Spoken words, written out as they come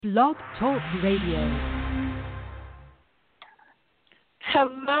Blog Talk Radio.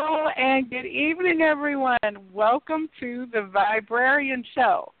 Hello and good evening, everyone. Welcome to the Viberarian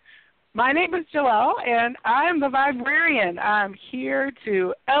Show. My name is Joelle, and I'm the Viberarian. I'm here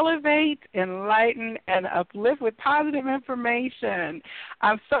to elevate, enlighten, and uplift with positive information.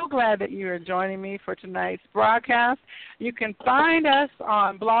 I'm so glad that you are joining me for tonight's broadcast. You can find us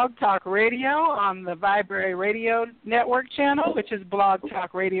on Blog Talk Radio on the Viberary Radio Network channel, which is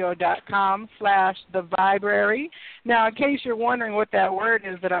blogtalkradio.com/theviberary. Now, in case you're wondering what that word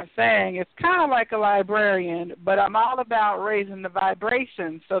is that I'm saying, it's kind of like a librarian, but I'm all about raising the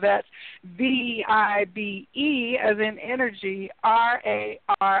vibration. So that's VIBE as in energy, RARIAN,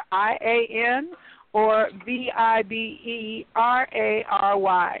 or VIBERARY.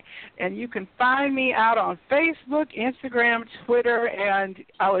 And you can find me out on Facebook, Instagram, Twitter, and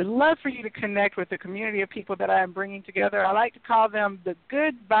I would love for you to connect with the community of people that I am bringing together. I like to call them the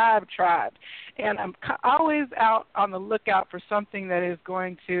Good Vibe Tribe. And I'm always out on the lookout for something that is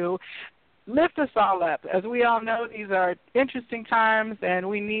going to lift us all up. As we all know, these are interesting times, and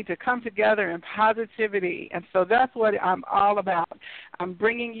we need to come together in positivity. And so that's what I'm all about. I'm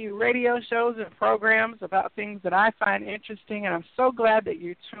bringing you radio shows and programs about things that I find interesting, and I'm so glad that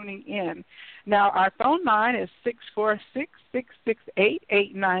you're tuning in. Now, our phone line is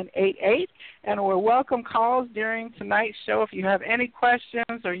 646-668-8988, and we'll welcome calls during tonight's show. If you have any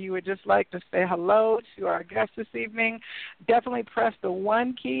questions or you would just like to say hello to our guest this evening, definitely press the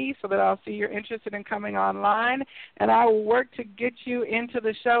 1 key so that I'll see you're interested in coming online, and I will work to get you into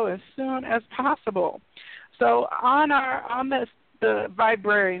the show as soon as possible. So on the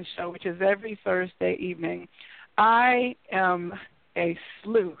Viberarian Show, which is every Thursday evening, I am a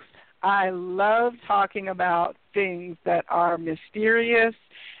sleuth. I love talking about things that are mysterious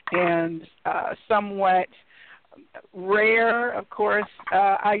and somewhat rare. Of course,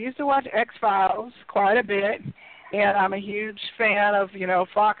 I used to watch X-Files quite a bit, and I'm a huge fan of,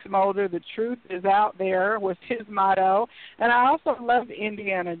 Fox Mulder. The truth is out there was his motto. And I also love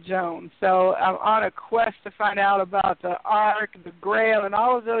Indiana Jones. So I'm on a quest to find out about the Ark, the Grail, and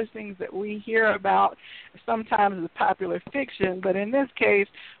all of those things that we hear about sometimes as popular fiction. But in this case,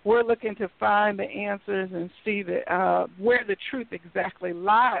 we're looking to find the answers and see where the truth exactly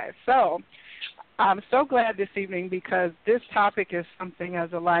lies. So I'm so glad this evening because this topic is something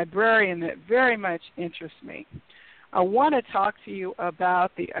as a librarian that very much interests me. I want to talk to you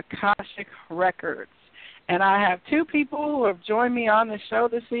about the Akashic Records. And I have two people who have joined me on the show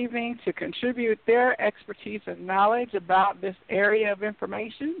this evening to contribute their expertise and knowledge about this area of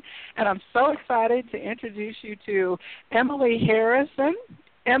information. And I'm so excited to introduce you to Emily Harrison.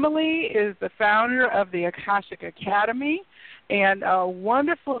 Emily is the founder of the Akashic Academy and a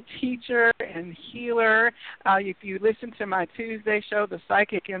wonderful teacher and healer. If you listen to my Tuesday show, The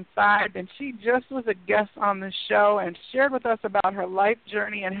Psychic Inside, then she just was a guest on the show and shared with us about her life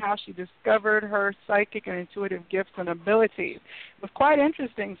journey and how she discovered her psychic and intuitive gifts and abilities. It was quite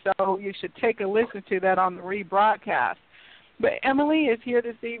interesting, so you should take a listen to that on the rebroadcast. But Emily is here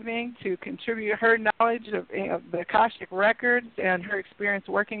this evening to contribute her knowledge of the Akashic Records and her experience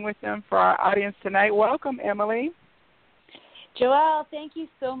working with them for our audience tonight. Welcome, Emily. Joelle, thank you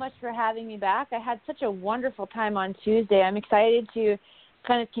so much for having me back. I had such a wonderful time on Tuesday. I'm excited to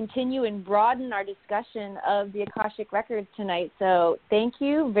kind of continue and broaden our discussion of the Akashic Records tonight. So thank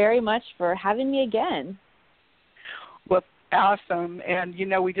you very much for having me again. Well, awesome. And,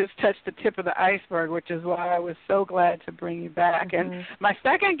 we just touched the tip of the iceberg, which is why I was so glad to bring you back. Mm-hmm. And my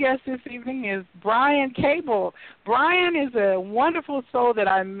second guest this evening is Brian Cable. Brian is a wonderful soul that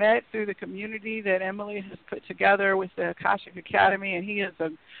I met through the community that Emily has put together with the Akashic Academy, and he is a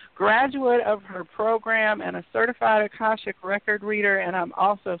graduate of her program and a certified Akashic record reader, and I'm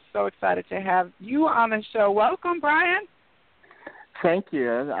also so excited to have you on the show. Welcome, Brian. Thank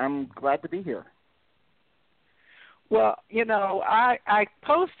you. I'm glad to be here. Well, I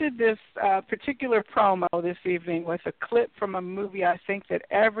posted this particular promo this evening with a clip from a movie I think that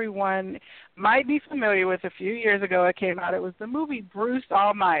everyone might be familiar with. A few years ago it came out. It was the movie Bruce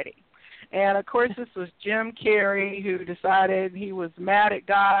Almighty. And, of course, this was Jim Carrey who decided he was mad at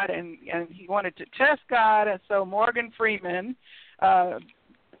God and he wanted to test God. And so Morgan Freeman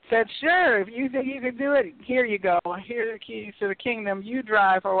said, sure, if you think you can do it, here you go. Here are the keys to the kingdom. You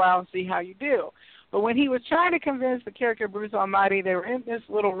drive for a while and see how you do. But when he was trying to convince the character Bruce Almighty, they were in this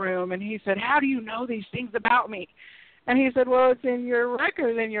little room, and he said, how do you know these things about me? And he said, well, it's in your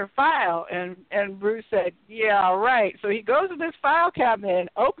record, in your file. And Bruce said, yeah, right. So he goes to this file cabinet and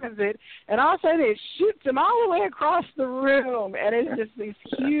opens it, and all of a sudden it shoots him all the way across the room. And it's just these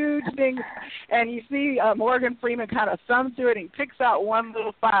huge things. And you see Morgan Freeman kind of thumbs through it, and he picks out one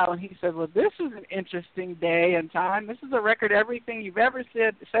little file, and he said, well, this is an interesting day and time. This is a record of everything you've ever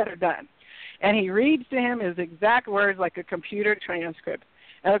said or done. And he reads to him his exact words like a computer transcript.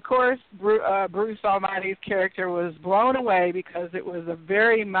 And, of course, Bruce Almighty's character was blown away because it was a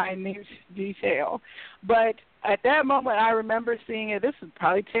very minute detail. But at that moment, I remember seeing it. This was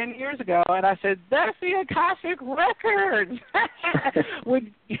probably 10 years ago, and I said, that's the Akashic Records.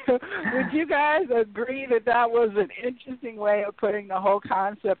 Would you guys agree that that was an interesting way of putting the whole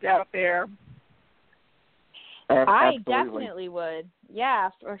concept out there? I definitely would. Yeah,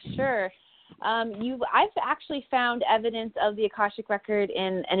 for sure. I've actually found evidence of the Akashic Record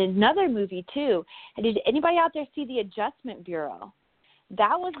in another movie too. Did anybody out there see The Adjustment Bureau?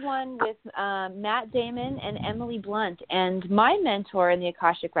 That was one with Matt Damon and Emily Blunt, and my mentor in the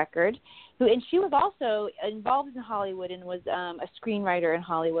Akashic Record, and she was also involved in Hollywood and was a screenwriter in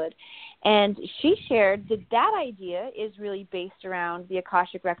Hollywood, and she shared that idea is really based around the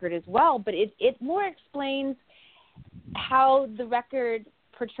Akashic Record as well, but it more explains how the record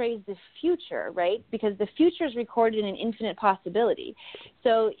portrays the future, right? Because the future is recorded in an infinite possibility.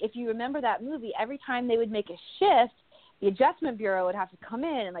 So if you remember that movie, every time they would make a shift, the Adjustment Bureau would have to come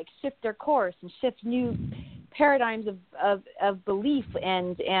in and shift their course and shift new paradigms of belief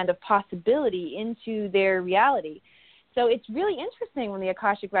and of possibility into their reality. So it's really interesting when the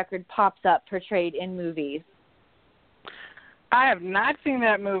Akashic Record pops up portrayed in movies. I have not seen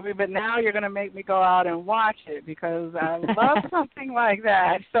that movie, but now you're going to make me go out and watch it because I love something like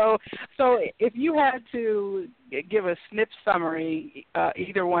that. So if you had to give a snip summary,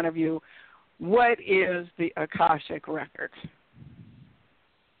 either one of you, what is the Akashic Record?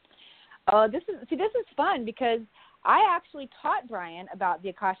 Oh, this is fun because I actually taught Brian about the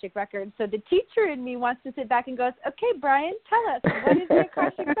Akashic Record. So the teacher in me wants to sit back and goes, okay, Brian, tell us, what is the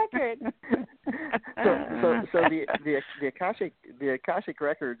Akashic Record? So the Akashic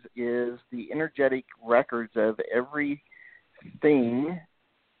Records is the energetic records of everything,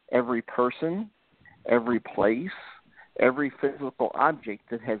 every person, every place, every physical object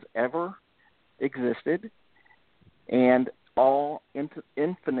that has ever existed, and all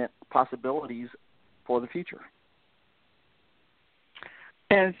infinite possibilities for the future.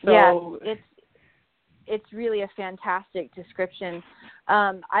 And so, yeah, it's really a fantastic description.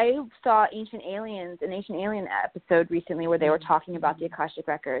 I saw an Ancient Alien episode recently where they were talking about the Akashic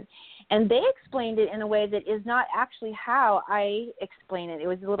Record, and they explained it in a way that is not actually how I explain it. It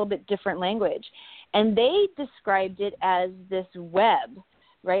was a little bit different language, and they described it as this web,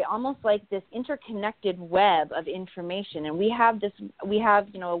 right? Almost like this interconnected web of information, and we have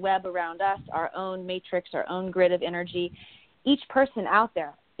a web around us, our own matrix, our own grid of energy. Each person out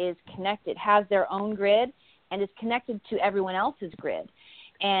there is connected, has their own grid, and is connected to everyone else's grid.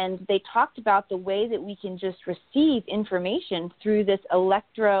 And they talked about the way that we can just receive information through this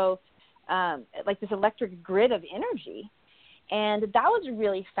electric grid of energy. And that was a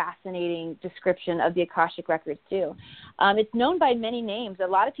really fascinating description of the Akashic Records too. It's known by many names. A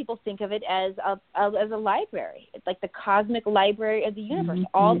lot of people think of it as a library. It's like the cosmic library of the universe,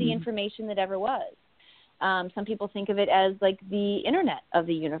 all the information that ever was. Some people think of it as like the internet of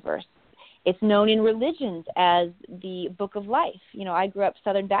the universe. It's known in religions as the Book of Life. You know, I grew up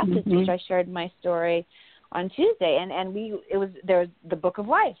Southern Baptist, which I shared my story on Tuesday, and there's the Book of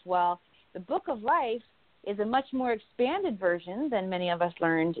Life. Well, the Book of Life is a much more expanded version than many of us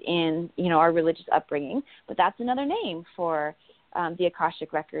learned in, our religious upbringing, but that's another name for the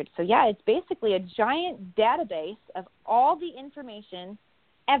Akashic Record. So yeah, it's basically a giant database of all the information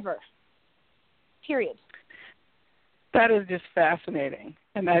ever, period. That is just fascinating,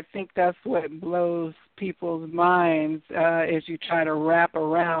 and I think that's what blows people's minds as you try to wrap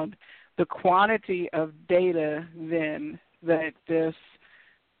around the quantity of data then that this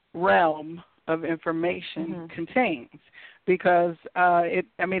realm of information contains, because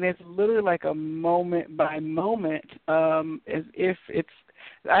it's literally like a moment by moment, as if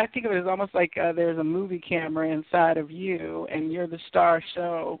I think of it as almost like there's a movie camera inside of you, and you're the star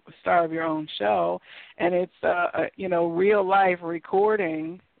of your own show, and it's real life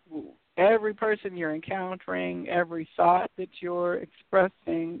recording every person you're encountering, every thought that you're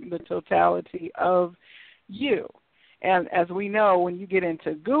expressing, the totality of you. And as we know, when you get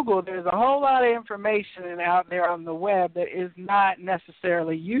into Google, there's a whole lot of information out there on the web that is not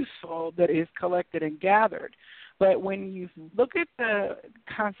necessarily useful, that is collected and gathered. But when you look at the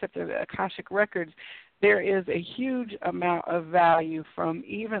concept of the Akashic Records, there is a huge amount of value from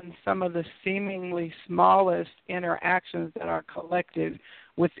even some of the seemingly smallest interactions that are collected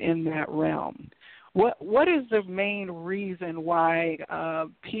within that realm. What is the main reason why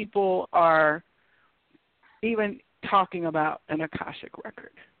people are even talking about an Akashic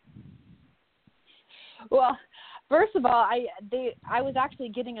record? Well, first of all, I was actually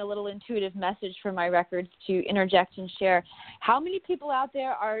getting a little intuitive message from my records to interject and share. How many people out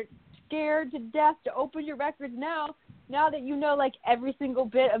there are scared to death to open your records now that you know like every single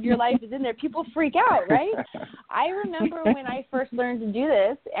bit of your life is in there? People freak out, right? I remember when I first learned to do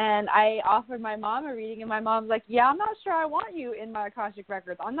this and I offered my mom a reading and my mom's like, yeah, I'm not sure I want you in my Akashic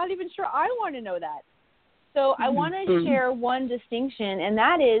records. I'm not even sure I want to know that. So I want to share one distinction, and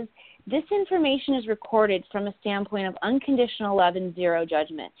that is this information is recorded from a standpoint of unconditional love and zero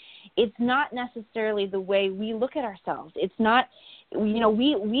judgment. It's not necessarily the way we look at ourselves. It's not,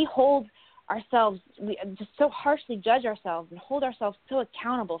 we hold ourselves, we just so harshly judge ourselves and hold ourselves so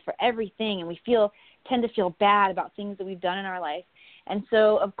accountable for everything, and we tend to feel bad about things that we've done in our life. And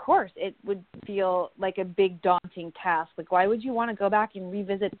so, of course, it would feel like a big daunting task. Like, why would you want to go back and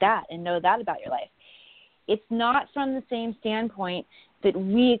revisit that and know that about your life? It's not from the same standpoint that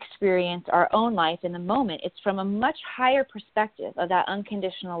we experience our own life in the moment. It's from a much higher perspective of that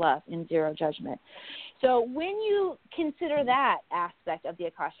unconditional love and zero judgment. So when you consider that aspect of the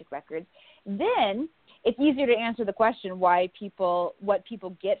Akashic Records, then it's easier to answer the question what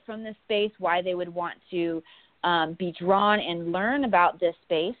people get from this space, why they would want to be drawn and learn about this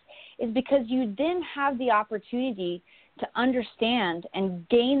space, is because you then have the opportunity to understand and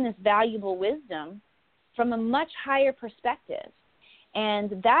gain this valuable wisdom from a much higher perspective.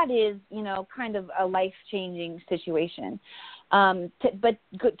 And that is, kind of a life-changing situation. But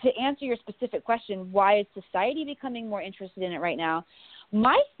to answer your specific question, why is society becoming more interested in it right now?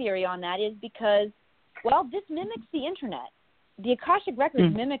 My theory on that is because, well, this mimics the Internet. The Akashic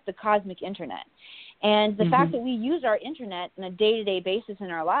Records mimic the cosmic Internet. And the fact that we use our Internet on a day-to-day basis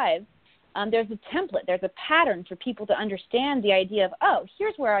in our lives, there's a template, there's a pattern for people to understand the idea of, oh,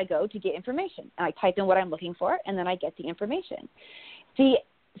 here's where I go to get information. And I type in what I'm looking for, and then I get the information. See,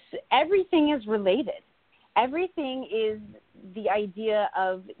 everything is related. Everything is the idea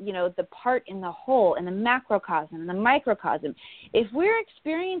of, the part in the whole, and the macrocosm and the microcosm. If we're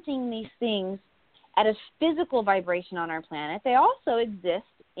experiencing these things at a physical vibration on our planet, they also exist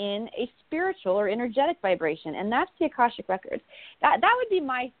in a spiritual or energetic vibration, and that's the Akashic Records. That would be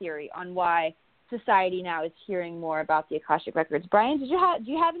my theory on why society now is hearing more about the Akashic Records. Brian, do you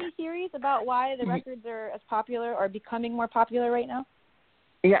have any theories about why the records are as popular or becoming more popular right now?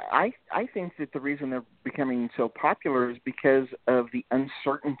 Yeah, I think that the reason they're becoming so popular is because of the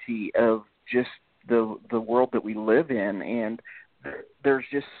uncertainty of just the world that we live in, and there's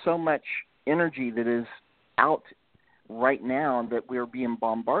just so much energy that is out right now that we're being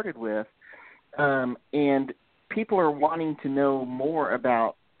bombarded with, and people are wanting to know more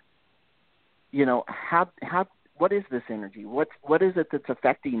about, how what is this energy? What is it that's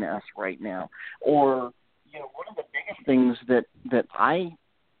affecting us right now? Or one of the biggest things that I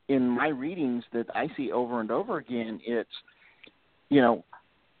in my readings that I see over and over again, it's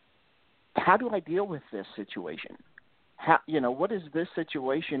how do I deal with this situation? How what is this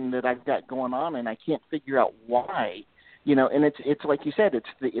situation that I've got going on and I can't figure out why? And it's like you said,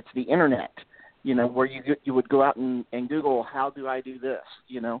 it's the internet, where you would go out and Google, how do I do this,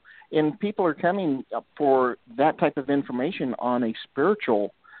 and people are coming up for that type of information on a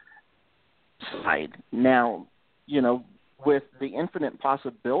spiritual side. Now, with the infinite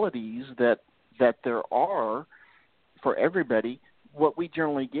possibilities that there are for everybody, what we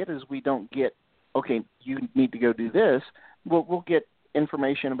generally get is we don't get, okay, you need to go do this. We'll get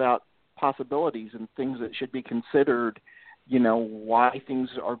information about possibilities and things that should be considered, why things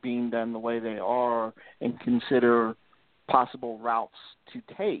are being done the way they are, and consider possible routes to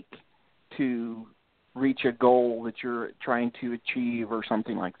take to reach a goal that you're trying to achieve or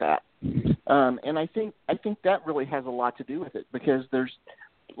something like that. And I think that really has a lot to do with it, because there's,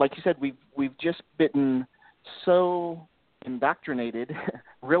 like you said, we've just been so indoctrinated,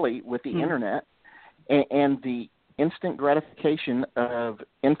 really, with the internet and the instant gratification of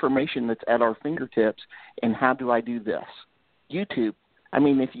information that's at our fingertips. And how do I do this? YouTube. I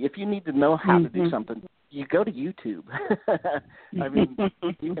mean, if you need to know how to do something, you go to YouTube. I mean,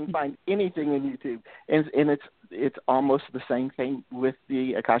 you can find anything in YouTube, and it's almost the same thing with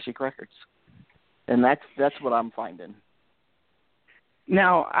the Akashic Records, and that's what I'm finding.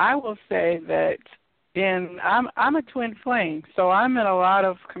 Now, I will say that I'm a twin flame, so I'm in a lot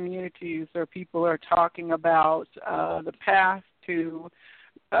of communities where people are talking about the path to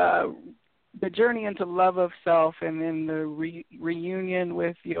the journey into love of self, and then the reunion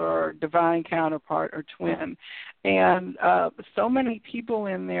with your divine counterpart or twin. And so many people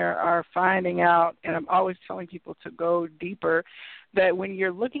in there are finding out, and I'm always telling people to go deeper, that when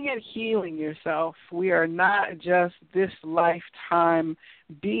you're looking at healing yourself, we are not just this lifetime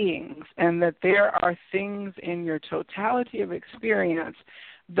beings, and that there are things in your totality of experience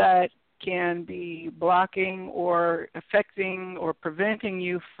that can be blocking or affecting or preventing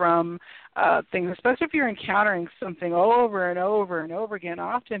you from things, especially if you're encountering something over and over and over again.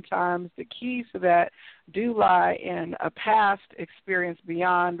 Oftentimes the keys to that do lie in a past experience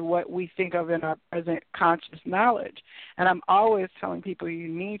beyond what we think of in our present conscious knowledge. And I'm always telling people you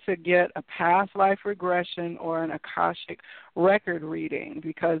need to get a past life regression or an Akashic record reading,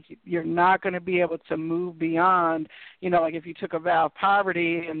 because you're not going to be able to move beyond, like if you took a vow of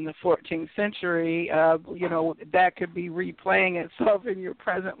poverty in the 14th century, that could be replaying itself in your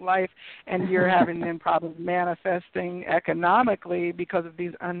present life, and you're having then problems manifesting economically because of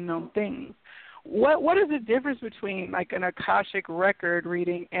these unknown things. What is the difference between like an Akashic record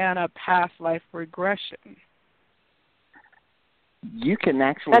reading and a past life regression? You can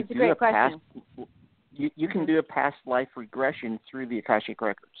actually That's a great question. You can do a past life regression through the Akashic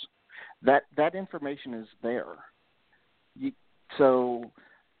records. That information is there. So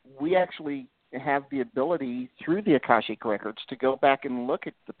we actually have the ability through the Akashic records to go back and look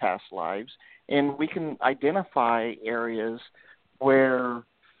at the past lives, and we can identify areas where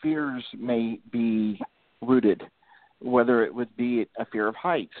fears may be rooted, whether it would be a fear of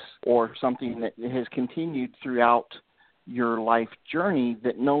heights or something that has continued throughout your life journey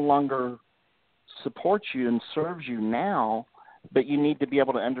that no longer supports you and serves you now, but you need to be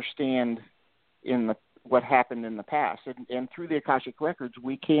able to understand what happened in the past. And through the Akashic records,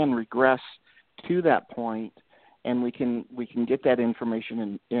 we can regress to that point, and we can get that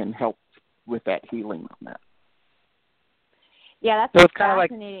information and help with that healing on that. Yeah, that's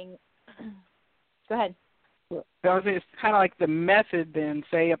fascinating. Go ahead. It's kind of like the method then,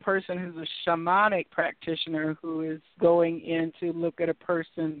 say a person who's a shamanic practitioner who is going in to look at a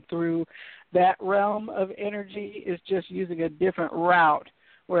person through that realm of energy is just using a different route,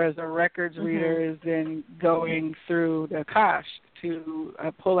 whereas a records reader is then going through the Akash to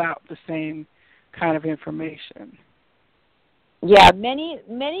pull out the same kind of information. Yeah, many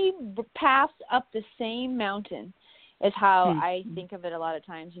paths up the same mountain is how I think of it a lot of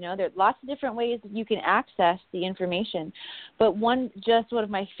times. There are lots of different ways that you can access the information. But one of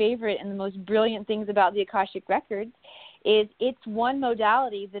my favorite and the most brilliant things about the Akashic Records is it's one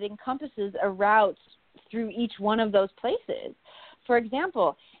modality that encompasses a route through each one of those places. For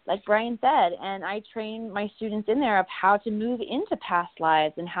example, like Brian said, and I train my students in there of how to move into past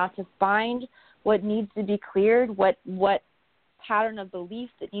lives and how to find what needs to be cleared, what pattern of belief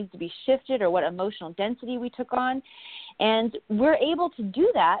that needs to be shifted, or what emotional density we took on. And we're able to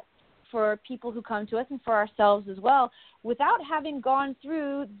do that for people who come to us and for ourselves as well without having gone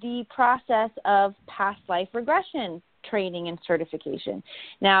through the process of past life regression training and certification.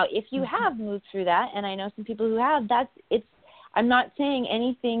 Now, if you have moved through that, and I know some people who have, I'm not saying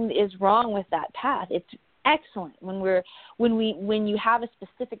anything is wrong with that path. It's excellent when you have a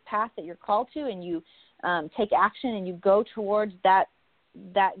specific path that you're called to, and you take action and you go towards that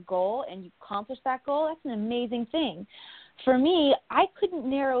goal and you accomplish that goal. That's an amazing thing. For me, I couldn't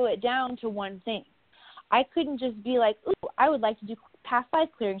narrow it down to one thing. I couldn't just be like, ooh, I would like to do past life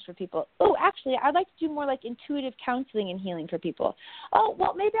clearings for people. Oh, actually, I'd like to do more like intuitive counseling and healing for people. Oh,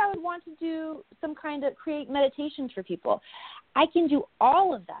 well, maybe I would want to do some kind of create meditations for people. I can do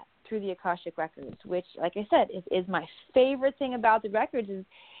all of that through the Akashic Records, which, like I said, is my favorite thing about the records. Is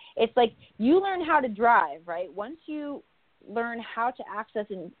it's like you learn how to drive, right? Once you learn how to access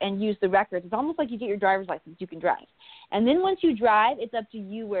and use the records, it's almost like you get your driver's license, you can drive. And then once you drive, it's up to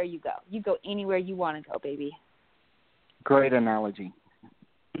you where you go. You go anywhere you want to go, baby. Great analogy.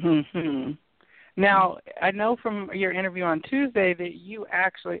 Mm-hmm. Now, I know from your interview on Tuesday that you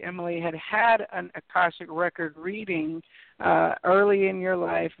actually, Emily, had an Akashic record reading early in your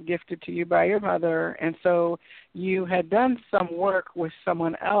life, gifted to you by your mother, and so you had done some work with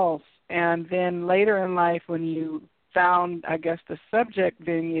someone else, and then later in life when you found, I guess, the subject,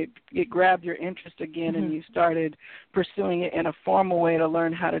 then it grabbed your interest again, and you started pursuing it in a formal way to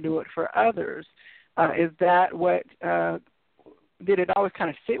learn how to do it for others. Is that what did it always kind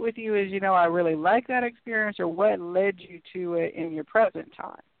of sit with you as, I really like that experience, or what led you to it in your present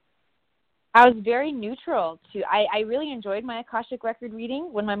time? I was very neutral. I really enjoyed my Akashic record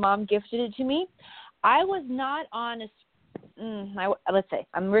reading when my mom gifted it to me. I was not on let's say,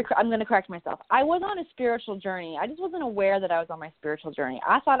 I'm going to correct myself. I was on a spiritual journey. I just wasn't aware that I was on my spiritual journey.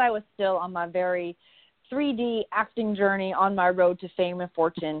 I thought I was still on my very 3D acting journey on my road to fame and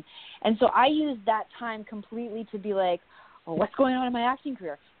fortune. And so I used that time completely to be like, well, what's going on in my acting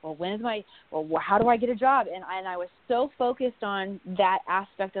career? Well, how do I get a job? And I was so focused on that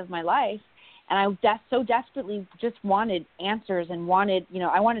aspect of my life. And I so desperately just wanted answers and wanted,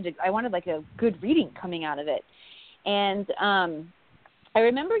 I wanted like a good reading coming out of it. And I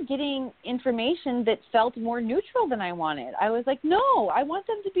remember getting information that felt more neutral than I wanted. I was like, no, I want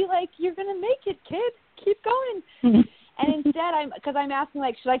them to be like, you're going to make it, kid. Keep going. And instead, because I'm asking,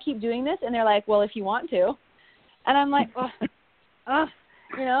 like, should I keep doing this? And they're like, well, if you want to. And I'm like, I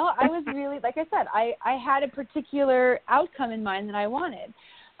was really, like I said, I had a particular outcome in mind that I wanted.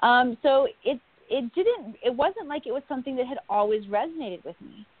 So it wasn't like it was something that had always resonated with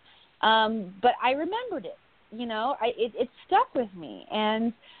me. But I remembered it. It stuck with me.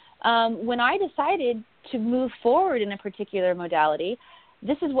 And when I decided to move forward in a particular modality,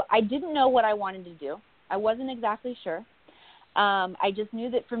 this is what I didn't know what I wanted to do. I wasn't exactly sure. I just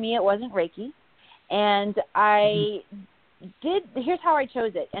knew that for me it wasn't Reiki. And here's how I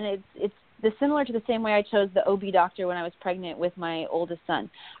chose it. And it's similar to the same way I chose the OB doctor when I was pregnant with my oldest son.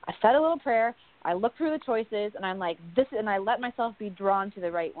 I said a little prayer, I looked through the choices, and I'm like, and I let myself be drawn to the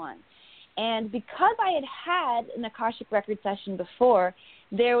right one. And because I had an Akashic record session before,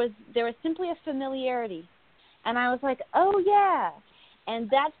 there was simply a familiarity. And I was like, oh, yeah. And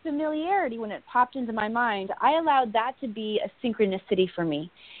that familiarity, when it popped into my mind, I allowed that to be a synchronicity for me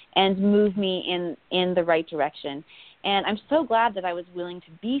and move me in the right direction. And I'm so glad that I was willing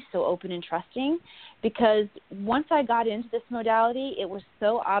to be so open and trusting, because once I got into this modality, it was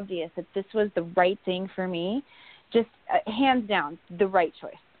so obvious that this was the right thing for me, just hands down, the right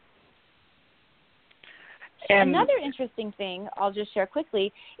choice. And another interesting thing I'll just share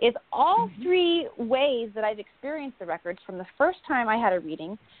quickly is all three ways that I've experienced the records, from the first time I had a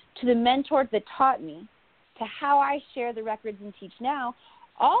reading to the mentors that taught me to how I share the records and teach now,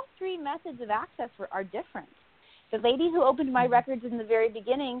 all three methods of access are different. The lady who opened my records in the very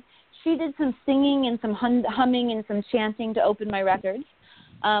beginning, she did some singing and some humming and some chanting to open my records.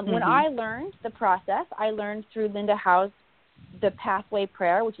 When I learned the process, I learned through Linda Howe's The Pathway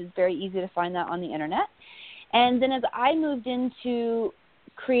Prayer, which is very easy to find that on the internet. And then as I moved into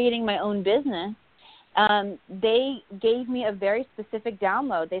creating my own business, they gave me a very specific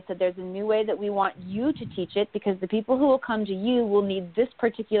download. They said, there's a new way that we want you to teach it, because the people who will come to you will need this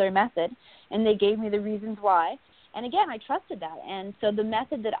particular method. And they gave me the reasons why. And again, I trusted that. And so the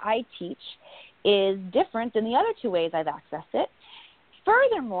method that I teach is different than the other two ways I've accessed it.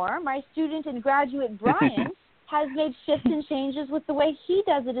 Furthermore, my student and graduate Brian has made shifts and changes with the way he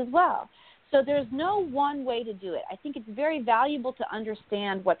does it as well. So there's no one way to do it. I think it's very valuable to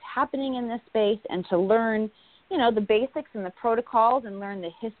understand what's happening in this space and to learn, the basics and the protocols and learn the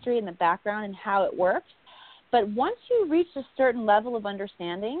history and the background and how it works. But once you reach a certain level of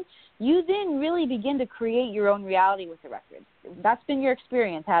understanding, you then really begin to create your own reality with the records. That's been your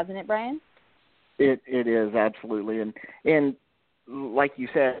experience, hasn't it, Brian? It is, absolutely. And like you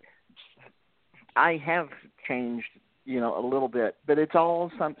said, I have changed a little bit, but it's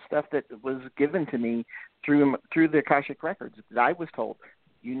all some stuff that was given to me through the Akashic records. I was told,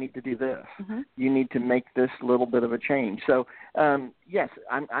 you need to do this. You need to make this little bit of a change. So, yes,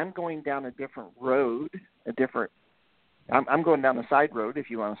 I'm going down a different road, I'm going down a side road, if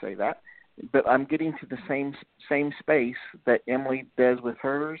you want to say that, but I'm getting to the same space that Emily does with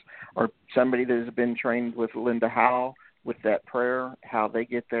hers, or somebody that has been trained with Linda Howe with that prayer, how they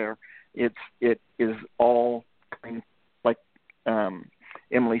get there. It is all like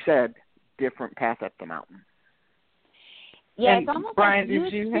Emily said, different path up the mountain. Yeah, and it's almost Brian,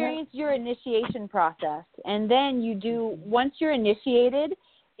 like you experience your initiation process, and then once you're initiated,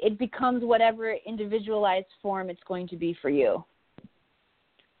 it becomes whatever individualized form it's going to be for you.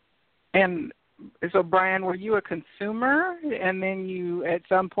 And so, Brian, were you a consumer, and then you at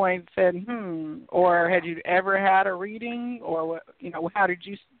some point said, or had you ever had a reading, or how did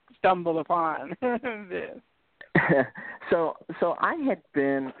you stumble upon this? So I had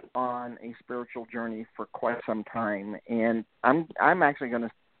been on a spiritual journey for quite some time, and I'm actually going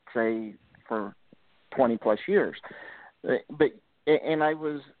to say for 20 plus years. But I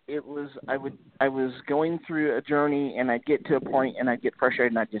was going through a journey, and I'd get to a point, and I'd get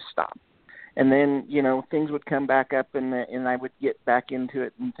frustrated, and I'd just stop. And then things would come back up, and I would get back into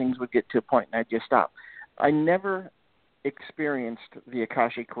it, and things would get to a point, and I'd just stop. I never experienced the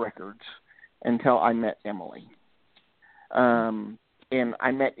Akashic records until I met Emily. and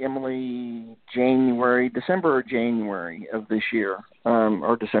I met Emily December or January of this year,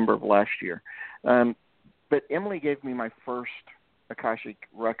 or December of last year. But Emily gave me my first Akashic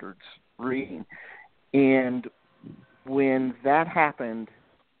Records reading, and when that happened,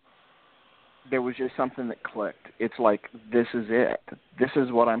 there was just something that clicked. It's like, this is it. This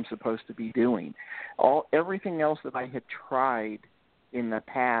is what I'm supposed to be doing. Everything else that I had tried in the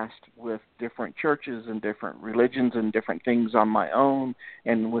past with different churches and different religions and different things on my own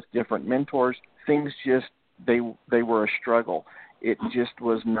and with different mentors, things just, they were a struggle. It just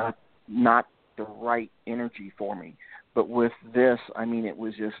was not the right energy for me. But with this, I mean, it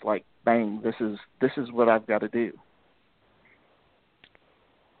was just like, bang, this is what I've got to do.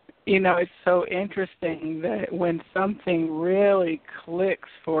 You know, it's so interesting that when something really clicks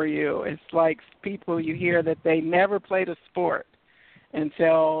for you, it's like people you hear that they never played a sport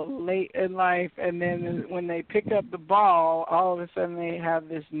until late in life, and then when they pick up the ball, all of a sudden they have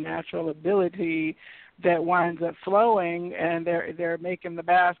this natural ability that winds up flowing, and they're making the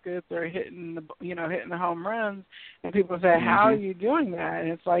baskets, they're hitting the home runs, and people say, how are you doing that? And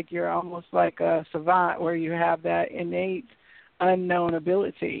it's like you're almost like a savant where you have that innate unknown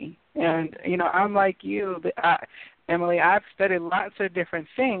ability. And I'm like you, Emily, I've studied lots of different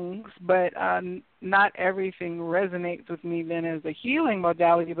things, but not everything resonates with me then as a healing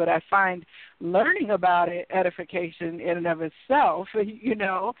modality, but I find learning about it edification in and of itself,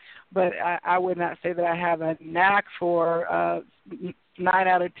 but I would not say that I have a knack for 9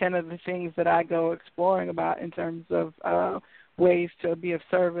 out of 10 of the things that I go exploring about in terms of ways to be of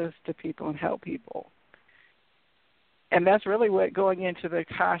service to people and help people. And that's really what going into the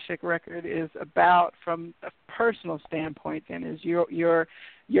Akashic record is about from a personal standpoint, then, is you're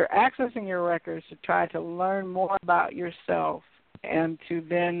accessing your records to try to learn more about yourself and to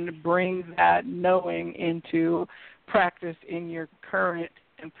then bring that knowing into practice in your current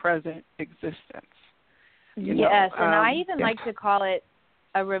and present existence. Yes, and I even like to call it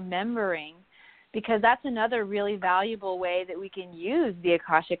a remembering, because that's another really valuable way that we can use the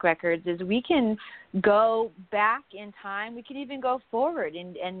Akashic records is we can go back in time. We can even go forward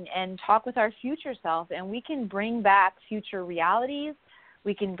and talk with our future self, and we can bring back future realities.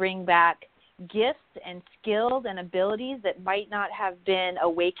 We can bring back gifts and skills and abilities that might not have been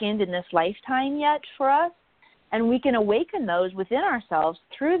awakened in this lifetime yet for us, and we can awaken those within ourselves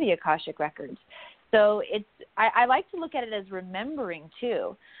through the Akashic records. So I like to look at it as remembering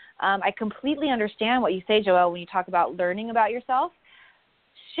too. I completely understand what you say, Joelle, when you talk about learning about yourself.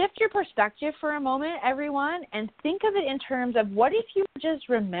 Shift your perspective for a moment, everyone, and think of it in terms of what if you were just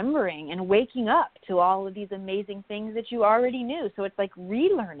remembering and waking up to all of these amazing things that you already knew. So it's like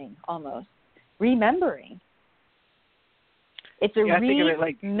relearning almost, remembering. It's a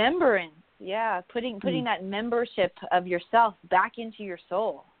remembrance. Yeah, putting that membership of yourself back into your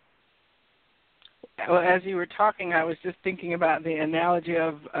soul. Well, as you were talking, I was just thinking about the analogy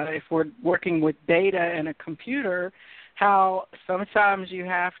of if we're working with data in a computer, how sometimes you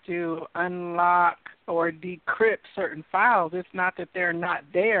have to unlock or decrypt certain files. It's not that they're not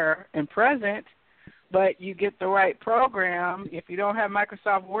there and present, but you get the right program. If you don't have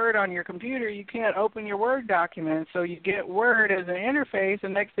Microsoft Word on your computer, you can't open your Word document. So you get Word as an interface,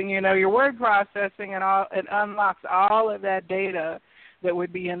 and next thing you know, your word processing and it unlocks all of that data that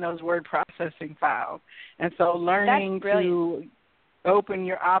would be in those word processing files. And so learning to open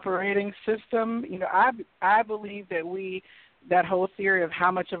your operating system, I believe that whole theory of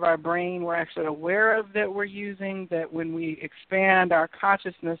how much of our brain we're actually aware of that we're using, that when we expand our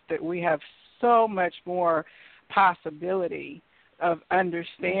consciousness, that we have so much more possibility of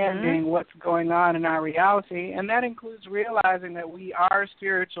understanding what's going on in our reality. And that includes realizing that we are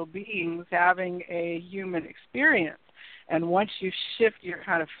spiritual beings having a human experience. And once you shift your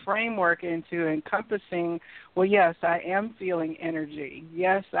kind of framework into encompassing, well, yes, I am feeling energy.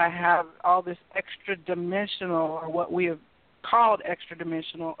 Yes, I have all this extra-dimensional, or what we have called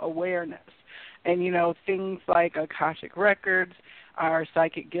extra-dimensional awareness. And, things like Akashic records, our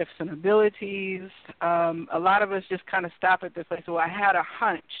psychic gifts and abilities. A lot of us just kind of stop at this place, well, I had a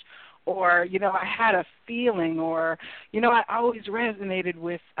hunch, or, I had a feeling, or, I always resonated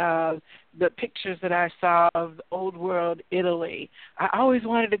with the pictures that I saw of the old world Italy. I always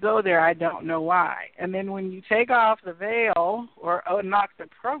wanted to go there. I don't know why. And then when you take off the veil or unlock the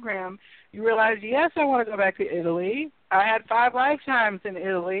program, you realize, yes, I want to go back to Italy. I had 5 lifetimes in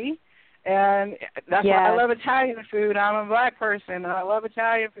Italy. And that's why I love Italian food. I'm a black person, and I love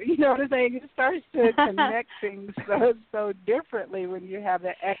Italian food. You know what I'm saying? It starts to connect things so differently when you have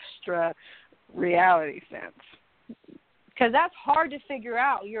the extra reality sense. Because that's hard to figure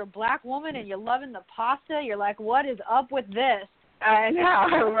out. You're a black woman, and you're loving the pasta. You're like, what is up with this? I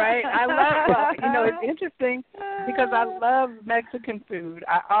know, right? I love, it's interesting because I love Mexican food.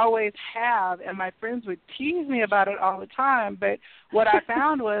 I always have, and my friends would tease me about it all the time. But what I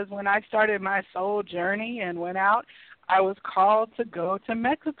found was when I started my soul journey and went out, I was called to go to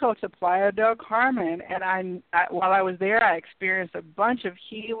Mexico, to Playa del Carmen. And while I was there, I experienced a bunch of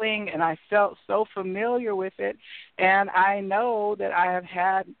healing, and I felt so familiar with it. And I know that I have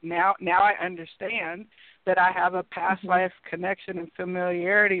had, now I understand that I have a past life connection and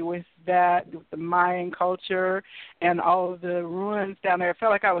familiarity with that, with the Mayan culture and all of the ruins down there. I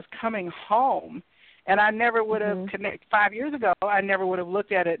felt like I was coming home. And I never would have connected 5 years ago. I never would have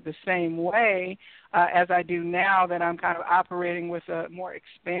looked at it the same way as I do now that I'm kind of operating with a more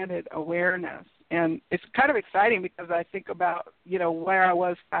expanded awareness. And it's kind of exciting because I think about, where I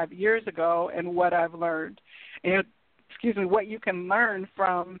was 5 years ago and what I've learned. And, what you can learn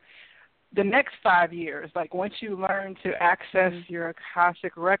from the next 5 years. Like once you learn to access your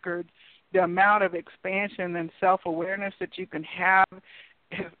Akashic records, the amount of expansion and self-awareness that you can have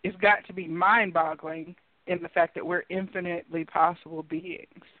has got to be mind-boggling in the fact that we're infinitely possible beings.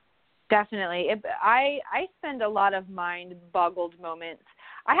 Definitely. I spend a lot of mind-boggled moments.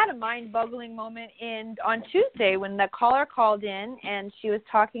 I had a mind-boggling moment on Tuesday when the caller called in and she was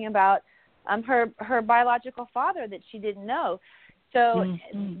talking about her biological father that she didn't know. So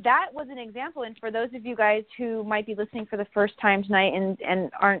that was an example. And for those of you guys who might be listening for the first time tonight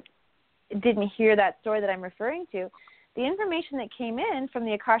and didn't hear that story that I'm referring to, the information that came in from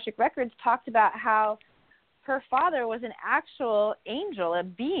the Akashic Records talked about how her father was an actual angel, a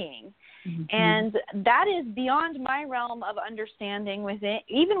being. And that is beyond my realm of understanding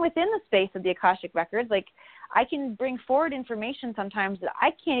even within the space of the Akashic Records. Like, I can bring forward information sometimes that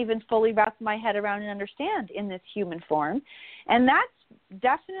I can't even fully wrap my head around and understand in this human form. And that's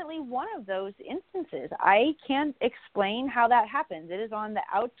definitely one of those instances. I can't explain how that happens. It is on the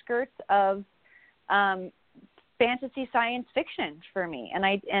outskirts of fantasy science fiction for me. And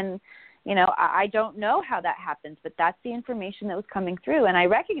I don't know how that happens, but that's the information that was coming through. And I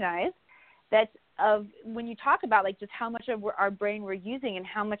recognize that when you talk about like just how much of our brain we're using and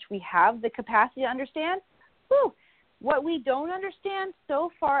how much we have the capacity to understand, what we don't understand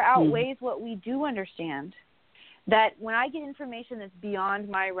so far outweighs what we do understand. That when I get information that's beyond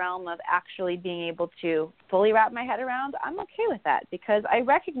my realm of actually being able to fully wrap my head around, I'm okay with that because I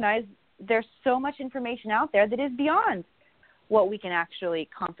recognize there's so much information out there that is beyond what we can actually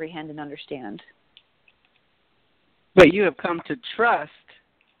comprehend and understand. But you have come to trust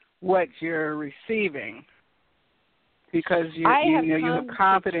what you're receiving because you have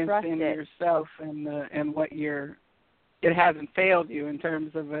confidence in yourself and what it hasn't failed you in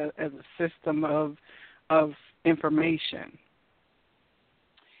terms of as a system of information.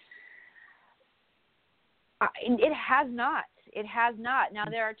 It has not. It has not. Now,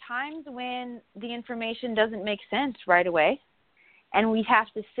 there are times when the information doesn't make sense right away, and we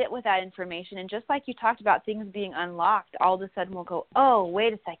have to sit with that information. And just like you talked about things being unlocked, all of a sudden we'll go, oh,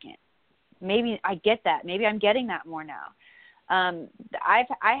 wait a second. Maybe I get that. Maybe I'm getting that more now. I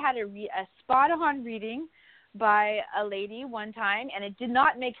had a spot-on reading by a lady one time, and it did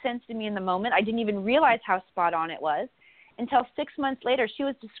not make sense to me in the moment. I didn't even realize how spot-on it was until 6 months later. She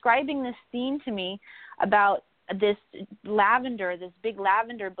was describing this scene to me about this big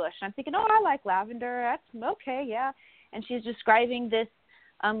lavender bush. And I'm thinking, oh, I like lavender. That's okay, yeah. And she's describing this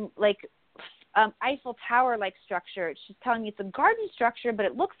Eiffel Tower-like structure. She's telling me it's a garden structure, but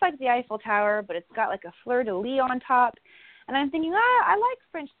it looks like the Eiffel Tower, but it's got like a fleur-de-lis on top. And I'm thinking, I like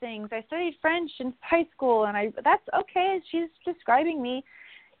French things. I studied French in high school, and that's okay. She's describing me.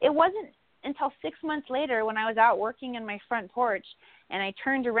 It wasn't until 6 months later when I was out working in my front porch, and I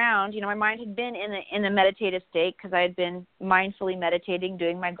turned around. My mind had been in a meditative state because I had been mindfully meditating,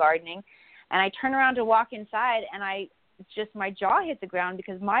 doing my gardening. And I turned around to walk inside, and my jaw hit the ground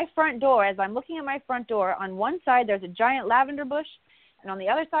because my front door, as I'm looking at my front door, on one side there's a giant lavender bush, and on the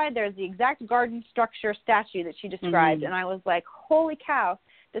other side there's the exact garden structure statue that she described. And I was like, holy cow,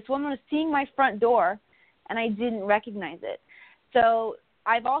 this woman was seeing my front door, and I didn't recognize it. So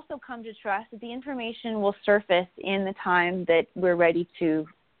I've also come to trust that the information will surface in the time that we're ready to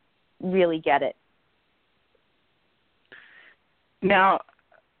really get it. Now,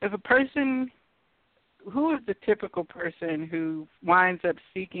 as a person, who is the typical person who winds up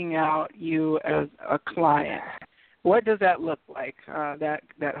seeking out you as a client? What does that look like,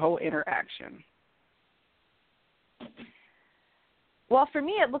 that whole interaction? Well, for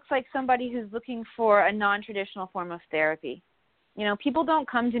me, it looks like somebody who's looking for a non-traditional form of therapy. People don't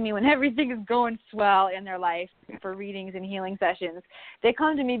come to me when everything is going swell in their life for readings and healing sessions. They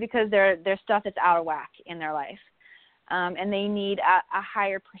come to me because there's stuff that's out of whack in their life. and they need a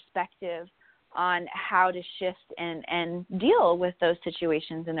higher perspective on how to shift and deal with those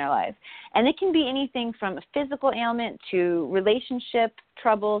situations in their lives. And it can be anything from a physical ailment to relationship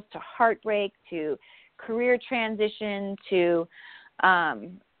troubles to heartbreak to career transition to,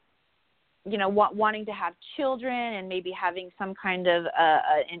 wanting to have children and maybe having some kind of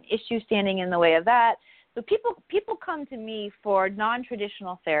an issue standing in the way of that. So people come to me for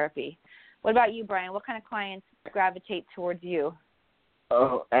non-traditional therapy. What about you, Brian? What kind of clients gravitate towards you?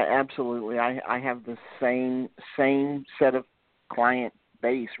 Oh, absolutely. I have the same set of client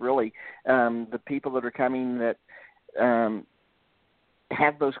base, really. The people that are coming that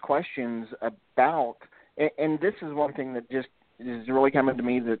have those questions about, and this is one thing that just is really coming to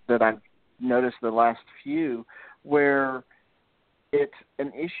me that I've noticed the last few, where it's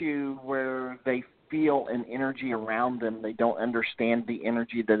an issue where they feel an energy around them. They don't understand the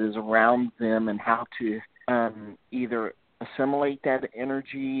energy that is around them and how to either assimilate that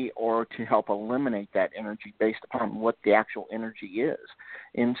energy or to help eliminate that energy based upon what the actual energy is.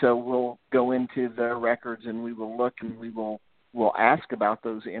 And so we'll go into their records and we will look and we'll ask about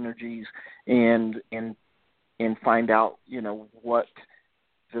those energies and find out, what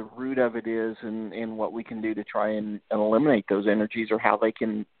the root of it is and what we can do to try and eliminate those energies or how they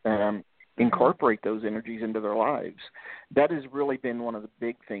can incorporate those energies into their lives. That has really been one of the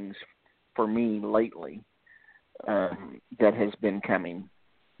big things for me lately. That has been coming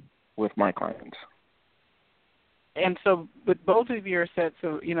with my clients. And so with both of your sets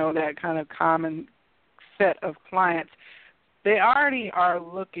of, that kind of common set of clients, they already are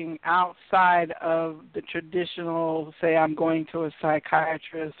looking outside of the traditional, say, I'm going to a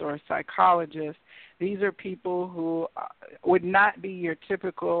psychiatrist or a psychologist. These are people who would not be your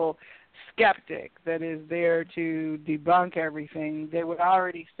typical skeptic that is there to debunk everything. They would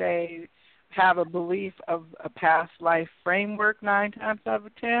already have a belief of a past life framework 9 times out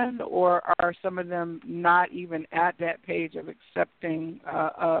of 10, or are some of them not even at that page of accepting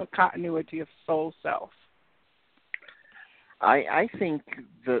a continuity of soul self? I think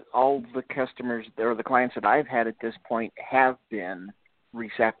that all the customers or the clients that I've had at this point have been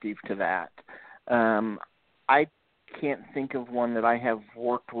receptive to that. I can't think of one that I have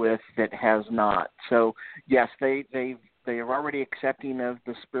worked with that has not. So, yes, they are already accepting of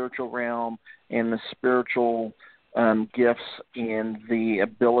the spiritual realm and the spiritual gifts and the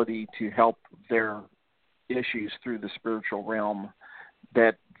ability to help their issues through the spiritual realm.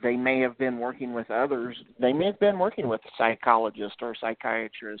 That they may have been working with others. They may have been working with a psychologist or a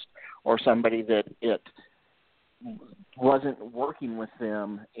psychiatrist or somebody that it wasn't working with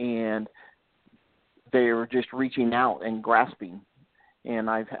them, and they were just reaching out and grasping. And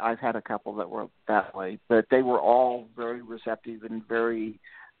I've had a couple that were that way, but they were all very receptive and very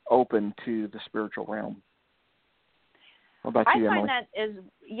open to the spiritual realm. What about you, Emily?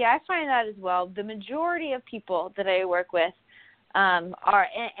 I find that as well. The majority of people that I work with are,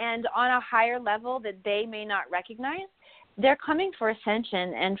 and on a higher level that they may not recognize, they're coming for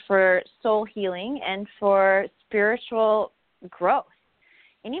ascension and for soul healing and for spiritual growth.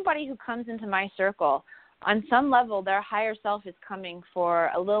 Anybody who comes into my circle, on some level, their higher self is coming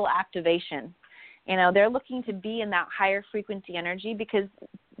for a little activation. They're looking to be in that higher frequency energy because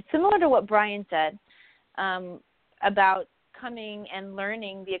similar to what Brian said about coming and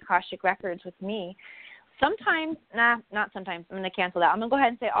learning the Akashic records with me, not sometimes, I'm going to cancel that. I'm going to go ahead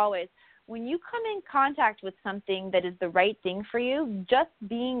and say always. When you come in contact with something that is the right thing for you, just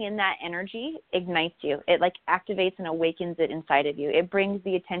being in that energy ignites you. It activates and awakens it inside of you. It brings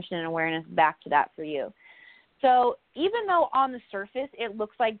the attention and awareness back to that for you. So even though on the surface it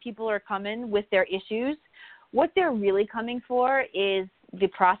looks like people are coming with their issues, what they're really coming for is the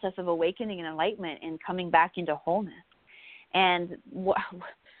process of awakening and enlightenment and coming back into wholeness. And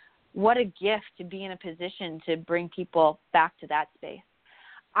what a gift to be in a position to bring people back to that space.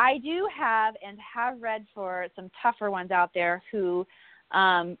 I do have and have read for some tougher ones out there who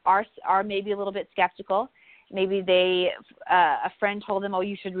are maybe a little bit skeptical. Maybe a friend told them, oh,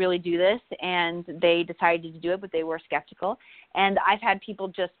 you should really do this, and they decided to do it, but they were skeptical. And I've had people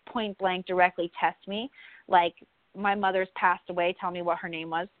just point blank directly test me, like my mother's passed away, tell me what her name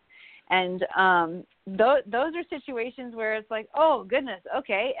was. And those are situations where it's like, oh, goodness,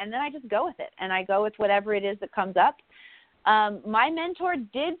 okay, and then I just go with it, and I go with whatever it is that comes up. My mentor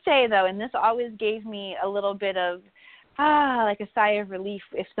did say, though, and this always gave me a little bit of, like a sigh of relief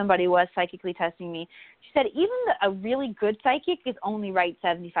if somebody was psychically testing me. She said, even a really good psychic is only right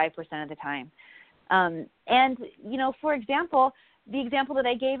 75% of the time. And, for example, the example that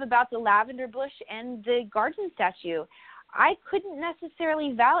I gave about the lavender bush and the garden statue, I couldn't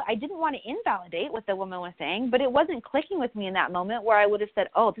necessarily I didn't want to invalidate what the woman was saying, but it wasn't clicking with me in that moment where I would have said,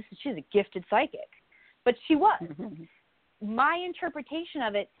 oh, she's a gifted psychic. But she was. My interpretation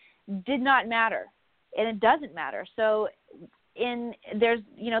of it did not matter, and it doesn't matter. So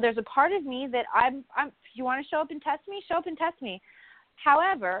there's a part of me that I'm if you want to show up and test me.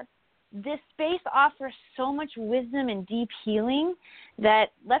 However, this space offers so much wisdom and deep healing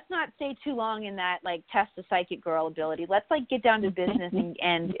that let's not stay too long in that, like, test the psychic girl ability. Let's, like, get down to business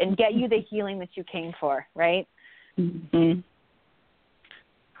and get you the healing that you came for, right? Mm-hmm.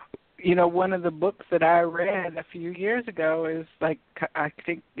 You know, one of the books that I read a few years ago is, like, I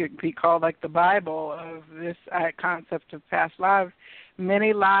think it'd be called, like, the Bible of this concept of past lives.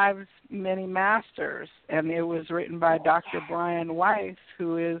 Many Lives, Many Masters, and it was written by Dr. Brian Weiss,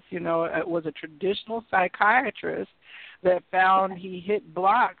 who is, was a traditional psychiatrist that found he hit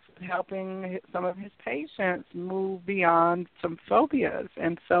blocks helping some of his patients move beyond some phobias.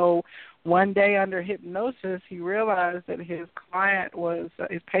 And so one day under hypnosis, he realized that his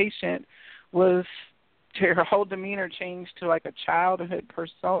patient was, her whole demeanor changed to like a childhood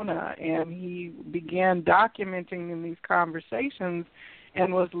persona, and he began documenting in these conversations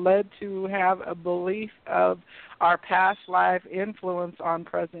and was led to have a belief of our past life influence on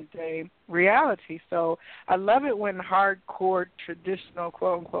present-day reality. So I love it when hardcore, traditional,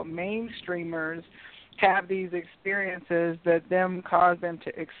 quote-unquote, mainstreamers have these experiences that cause them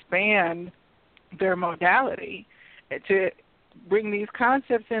to expand their modality, to bring these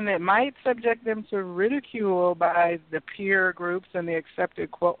concepts in that might subject them to ridicule by the peer groups and the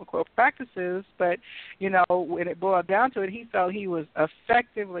accepted quote-unquote practices. But, when it boiled down to it, he felt he was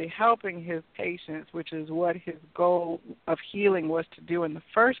effectively helping his patients, which is what his goal of healing was to do in the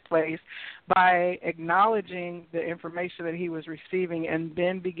first place, by acknowledging the information that he was receiving and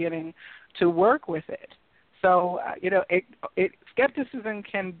then beginning to work with it. So, skepticism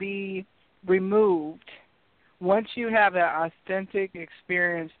can be removed once you have that authentic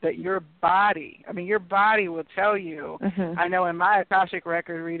experience that your body will tell you. Mm-hmm. I know in my Akashic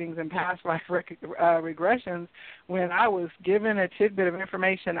record readings and past life regressions, when I was given a tidbit of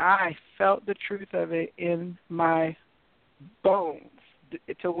information, I felt the truth of it in my bones,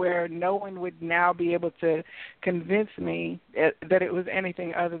 to where no one would now be able to convince me that it was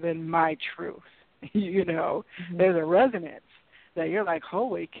anything other than my truth. Mm-hmm. There's a resonance that you're like,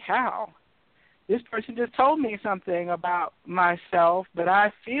 holy cow. This person just told me something about myself, but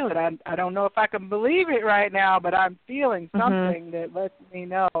I feel it. I don't know if I can believe it right now, but I'm feeling something mm-hmm. that lets me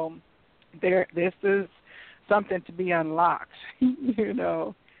know this is something to be unlocked,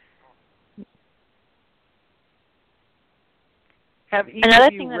 Have Another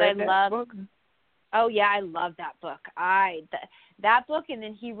thing that read I love. Book? Oh yeah, I love that book. That book, and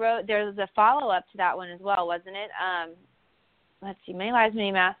then he wrote. There was a follow-up to that one as well, wasn't it? Let's see, Many Lives,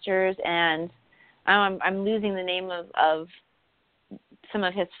 Many Masters, and I'm losing the name of some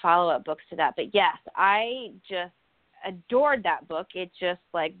of his follow-up books to that. But yes, I just adored that book. It just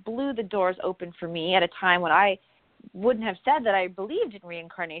blew the doors open for me at a time when I wouldn't have said that I believed in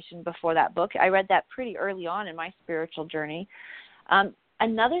reincarnation before that book. I read that pretty early on in my spiritual journey.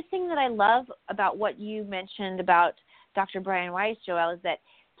 Another thing that I love about what you mentioned about Dr. Brian Weiss, Joelle, is that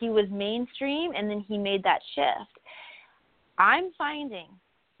he was mainstream and then he made that shift. I'm finding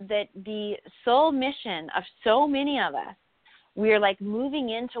that the soul mission of so many of us, we're moving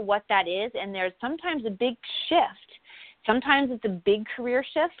into what that is, and there's sometimes a big shift. Sometimes it's a big career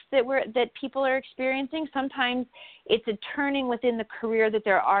shift that people are experiencing. Sometimes it's a turning within the career that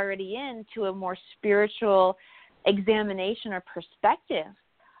they're already in to a more spiritual examination or perspective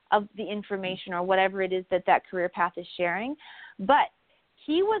of the information or whatever it is that career path is sharing. But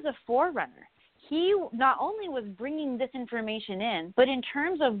he was a forerunner. He not only was bringing this information in, but in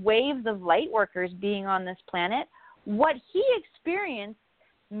terms of waves of light workers being on this planet, what he experienced,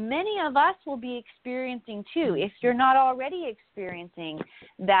 many of us will be experiencing too, if you're not already experiencing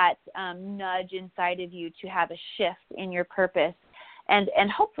that nudge inside of you to have a shift in your purpose.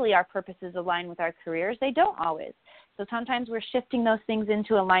 And hopefully our purposes align with our careers. They don't always. So sometimes we're shifting those things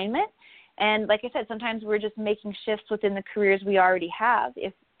into alignment. And like I said, sometimes we're just making shifts within the careers we already have.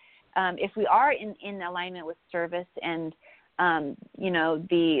 If we are in alignment with service and,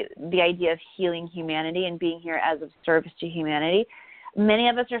 the idea of healing humanity and being here as of service to humanity, many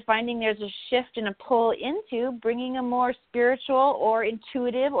of us are finding there's a shift and a pull into bringing a more spiritual or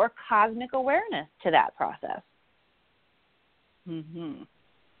intuitive or cosmic awareness to that process. Mm-hmm.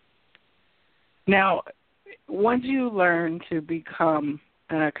 Now, once you learn to become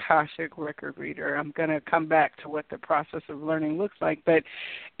an Akashic record reader? I'm going to come back to what the process of learning looks like, but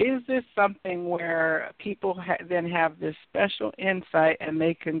is this something where people then have this special insight and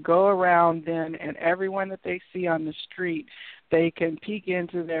they can go around then and everyone that they see on the street, they can peek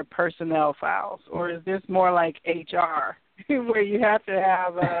into their personnel files? Or is this more like HR? Where you have to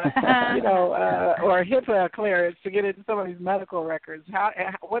have, or HIPAA clearance to get into some of these medical records.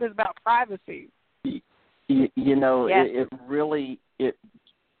 What is about privacy? Yes. Yes.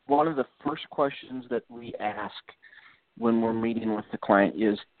 One of the first questions that we ask when we're meeting with the client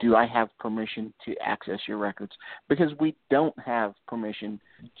is, do I have permission to access your records? Because we don't have permission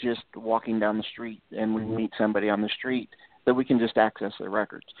just walking down the street and we meet somebody on the street that we can just access their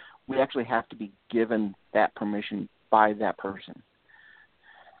records. We actually have to be given that permission by that person.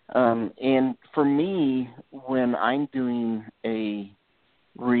 And for me, when I'm doing a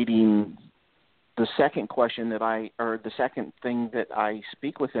reading, the second thing that I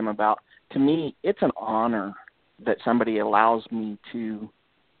speak with them about, to me, it's an honor that somebody allows me to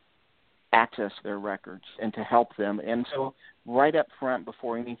access their records and to help them. And so right up front,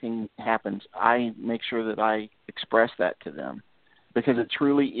 before anything happens, I make sure that I express that to them, because it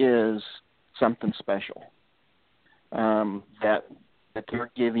truly is something special. That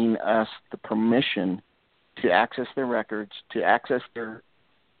they're giving us the permission to access their records, to access their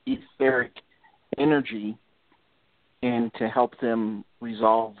etheric energy, and to help them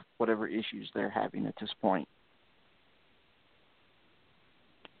resolve whatever issues they're having at this point.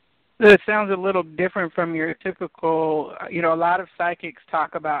 It sounds a little different from your typical, a lot of psychics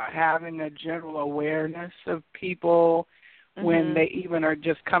talk about having a general awareness of people when they even are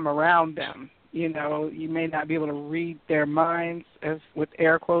just come around them. You may not be able to read their minds, as with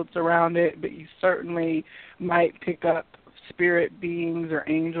air quotes around it, but you certainly might pick up spirit beings or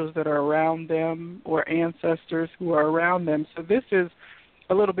angels that are around them, or ancestors who are around them. So this is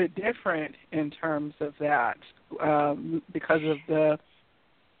a little bit different in terms of that, because of the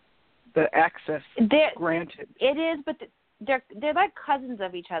access granted. It is, but they're like cousins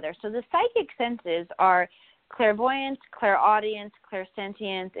of each other. So the psychic senses are clairvoyance, clairaudience,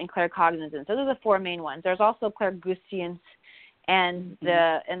 clairsentience, and claircognizance. Those are the four main ones. There's also clairgoustiance, and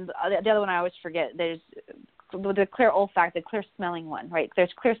the other one I always forget. There's the clear olfact, the clear smelling one, right?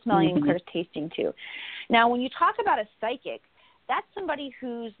 There's clear smelling and clear tasting too. Now, when you talk about a psychic, that's somebody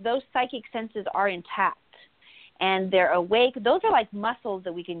those psychic senses are intact and they're awake. Those are like muscles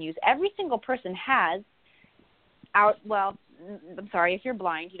that we can use. Every single person has if you're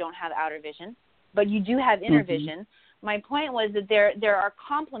blind, you don't have outer vision, but you do have inner vision. My point was that there are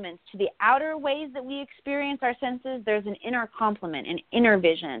complements to the outer ways that we experience our senses. There's an inner complement, an inner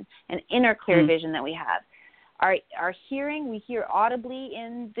vision, an inner clear vision that we have. Our hearing, we hear audibly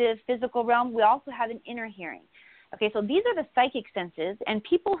in the physical realm. We also have an inner hearing. Okay, so these are the psychic senses, and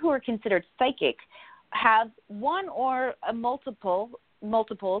people who are considered psychic have one or multiples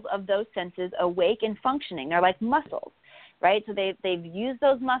of those senses awake and functioning. They're like muscles, right? So they've used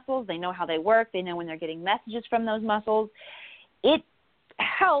those muscles. They know how they work. They know when they're getting messages from those muscles. It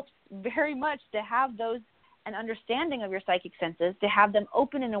helps very much to have an understanding of your psychic senses, to have them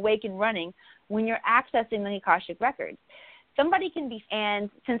open and awake and running when you're accessing the Akashic records. Somebody can be, and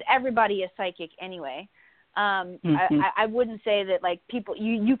since everybody is psychic anyway, I wouldn't say that like people,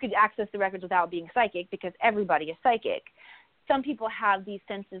 you could access the records without being psychic, because everybody is psychic. Some people have these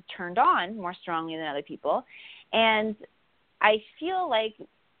senses turned on more strongly than other people. And I feel like,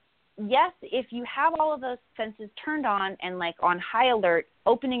 yes, if you have all of those senses turned on and like on high alert,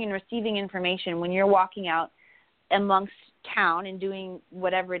 opening and receiving information when you're walking out amongst town and doing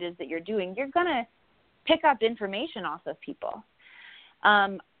whatever it is that you're doing, you're going to pick up information off of people.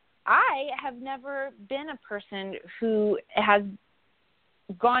 I have never been a person who has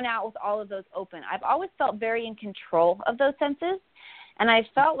gone out with all of those open. I've always felt very in control of those senses. And I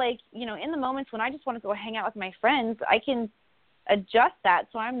felt like, in the moments when I just want to go hang out with my friends, I can adjust that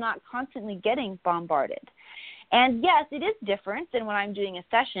so I'm not constantly getting bombarded. And yes, it is different than when I'm doing a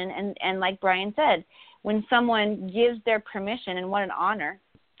session. And like Brian said, when someone gives their permission, and what an honor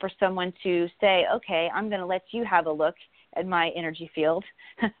for someone to say, okay, I'm going to let you have a look at my energy field.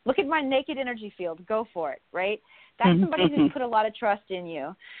 Look at my naked energy field. Go for it, right? That's somebody who's put a lot of trust in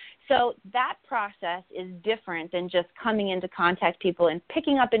you. So that process is different than just coming in to contact people and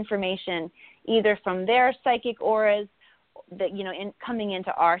picking up information either from their psychic auras that, in coming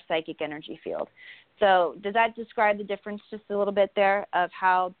into our psychic energy field. So does that describe the difference just a little bit there of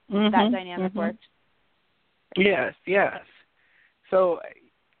how that dynamic works? Yes. So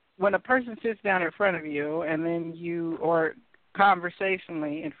when a person sits down in front of you and then or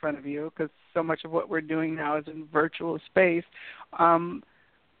conversationally in front of you, because so much of what we're doing now is in virtual space,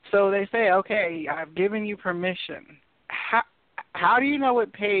 So they say, okay, I've given you permission. How do you know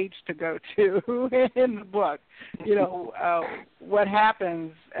what page to go to in the book? You know, what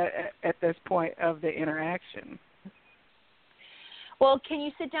happens at this point of the interaction? Well, can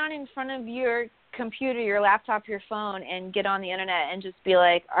you sit down in front of your computer, your laptop, your phone, and get on the internet and just be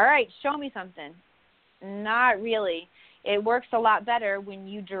like, all right, show me something? Not really. It works a lot better when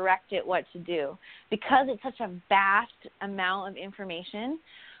you direct it what to do. Because it's such a vast amount of information,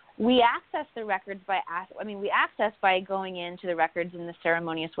 we access the records by going into the records in the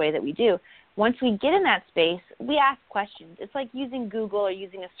ceremonious way that we do. Once we get in that space, we ask questions. It's like using Google or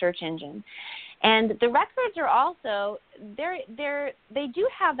using a search engine. And the records are also, they do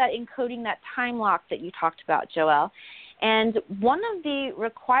have that encoding, that time lock that you talked about, Joelle. And one of the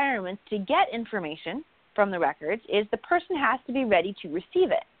requirements to get information from the records is the person has to be ready to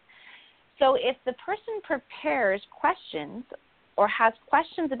receive it. So if the person prepares questions or has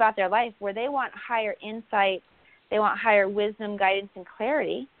questions about their life where they want higher insight, they want higher wisdom, guidance, and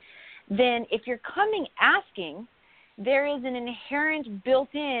clarity, then if you're coming asking, there is an inherent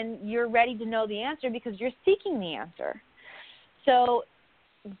built-in, you're ready to know the answer because you're seeking the answer. So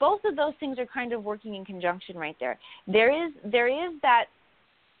both of those things are kind of working in conjunction right there. There is that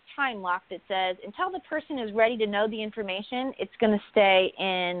time lock that says until the person is ready to know the information, it's going to stay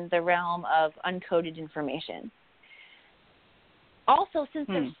in the realm of uncoded information. Also, since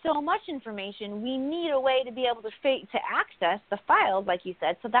there's so much information, we need a way to be able to access the files, like you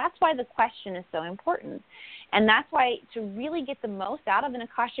said. So that's why the question is so important. And that's why to really get the most out of an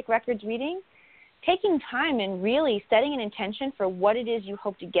Akashic Records reading, taking time and really setting an intention for what it is you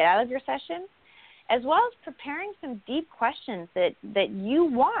hope to get out of your session, as well as preparing some deep questions that you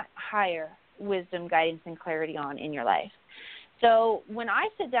want higher wisdom, guidance, and clarity on in your life. So when I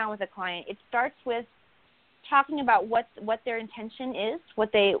sit down with a client, it starts with talking about what their intention is,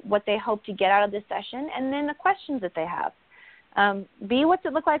 what they hope to get out of this session, and then the questions that they have. B, what's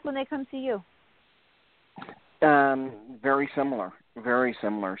it look like when they come see you? Very similar,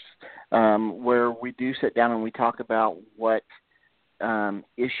 where we do sit down and we talk about what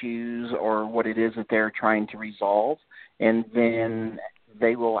issues or what it is that they're trying to resolve, and then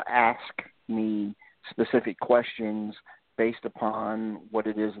they will ask me specific questions based upon what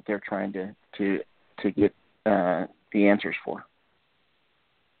it is that they're trying to get the answers for.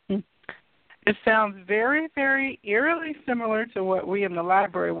 It sounds very, very eerily similar to what we in the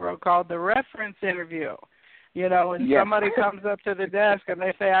library world call the reference interview. You know, when somebody comes up to the desk and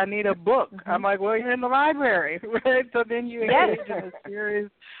they say, I need a book, I'm like, well, you're in the library, right? So then you engage in a series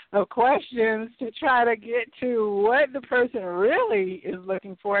of questions to try to get to what the person really is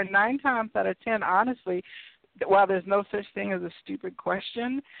looking for. And 9 times out of 10, honestly, while there's no such thing as a stupid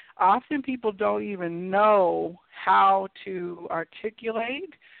question, often people don't even know how to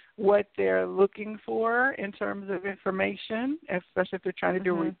articulate what they're looking for in terms of information, especially if they're trying to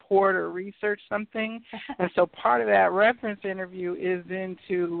do a report or research something. And so part of that reference interview is then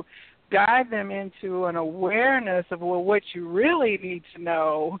to guide them into an awareness of, well, what you really need to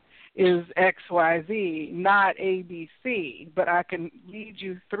know is XYZ, not ABC, but I can lead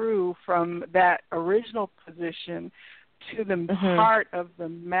you through from that original position to the heart of the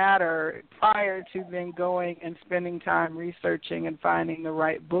matter prior to then going and spending time researching and finding the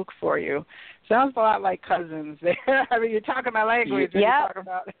right book for you. Sounds a lot like cousins there. I mean, you're talking my language. Yeah. You're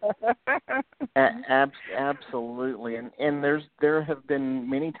talking about Absolutely. And there have been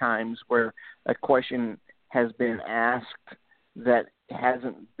many times where a question has been asked that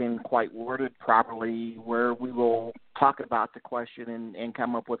hasn't been quite worded properly, where we will talk about the question and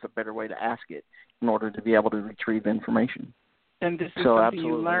come up with a better way to ask it in order to be able to retrieve information. And this is something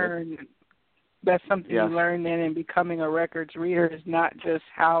you learn. That's something you learn then in becoming a records reader, is not just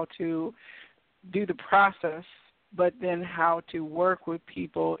how to do the process, but then how to work with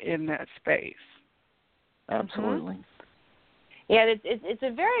people in that space. Absolutely. Yeah, it's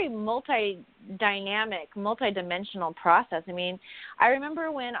a very multi-dynamic, multi-dimensional process. I mean, I remember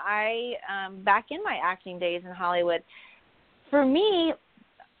when I, back in my acting days in Hollywood, for me,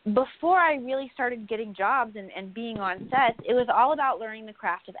 before I really started getting jobs and being on sets, it was all about learning the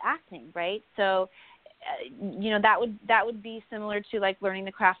craft of acting, right? So, that would be similar to like learning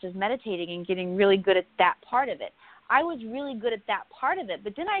the craft of meditating and getting really good at that part of it. I was really good at that part of it,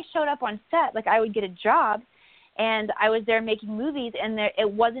 but then I showed up on set, like I would get a job, and I was there making movies, and it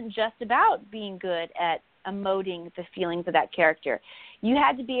wasn't just about being good at emoting the feelings of that character. You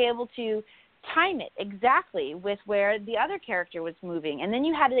had to be able to time it exactly with where the other character was moving. And then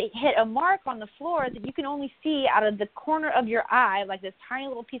you had to hit a mark on the floor that you can only see out of the corner of your eye, like this tiny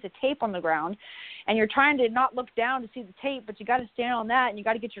little piece of tape on the ground. And you're trying to not look down to see the tape, but you got to stand on that, and you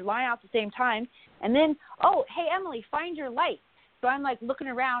got to get your line out at the same time. And then, oh, hey, Emily, find your light. So I'm like looking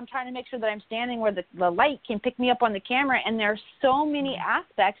around trying to make sure that I'm standing where the light can pick me up on the camera. And there are so many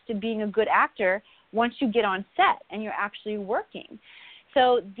aspects to being a good actor once you get on set and you're actually working.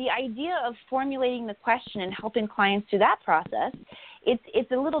 So the idea of formulating the question and helping clients through that process,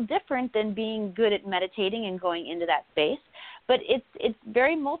 it's a little different than being good at meditating and going into that space, but it's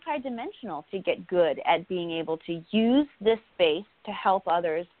very multidimensional to get good at being able to use this space to help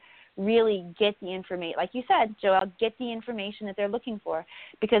others really get the information, like you said, Joelle, get the information that they're looking for.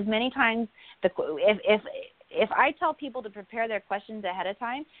 Because many times, if I tell people to prepare their questions ahead of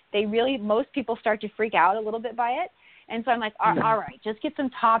time, most people start to freak out a little bit by it. And so I'm like, all right, just get some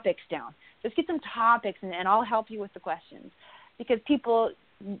topics down. Just get some topics, and I'll help you with the questions. Because people,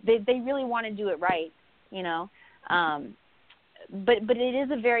 they really want to do it right, you know. But it is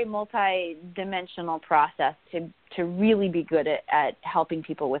a very multi-dimensional process to really be good at helping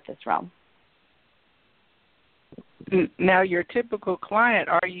people with this realm. Now, your typical client,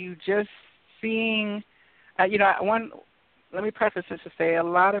 are you just seeing, let me preface this to say a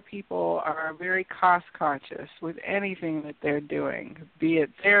lot of people are very cost-conscious with anything that they're doing, be it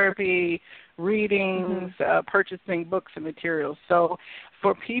therapy, readings, purchasing books and materials. So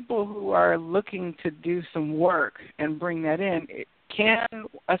for people who are looking to do some work and bring that in, can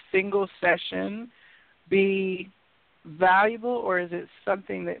a single session be valuable, or is it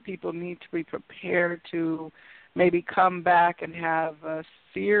something that people need to be prepared to maybe come back and have a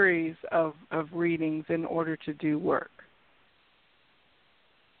series of readings in order to do work?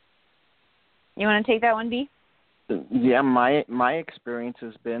 You want to take that one, B? Yeah, my experience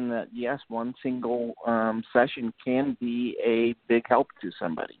has been that, yes, one single session can be a big help to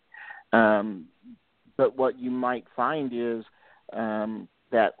somebody. But what you might find is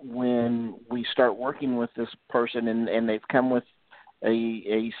that when we start working with this person and they've come with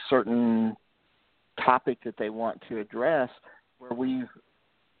a certain topic that they want to address, where we've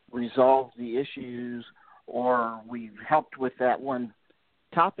resolved the issues or we've helped with that one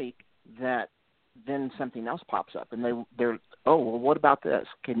topic, that then something else pops up, and they're oh, well, what about this?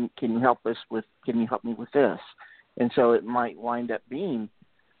 Can you help me with this? And so it might wind up being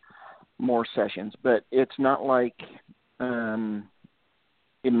more sessions, but it's not like, in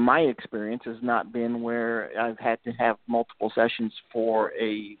my experience, has not been where I've had to have multiple sessions for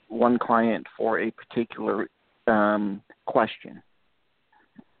one client for a particular question.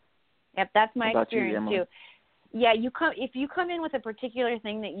 Yep, that's my experience too. Yeah, if you come in with a particular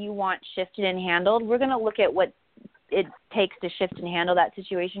thing that you want shifted and handled, we're going to look at what it takes to shift and handle that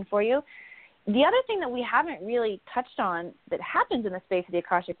situation for you. The other thing that we haven't really touched on that happens in the space of the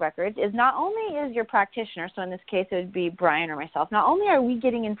Akashic Records is not only is your practitioner, so in this case it would be Brian or myself, not only are we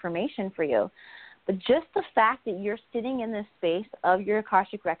getting information for you, but just the fact that you're sitting in this space of your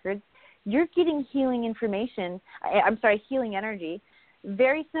Akashic Records, you're getting healing energy.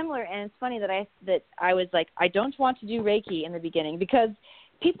 Very similar, and it's funny that I was like, I don't want to do Reiki in the beginning, because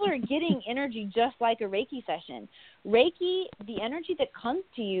people are getting energy just like a Reiki session. Reiki, the energy that comes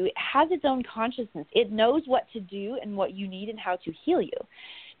to you, has its own consciousness. It knows what to do and what you need and how to heal you.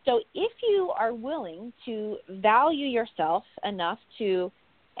 So if you are willing to value yourself enough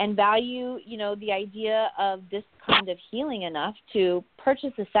and value, the idea of this kind of healing enough to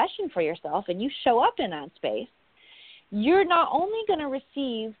purchase a session for yourself, and you show up in that space, you're not only going to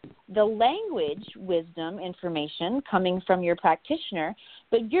receive the language wisdom information coming from your practitioner,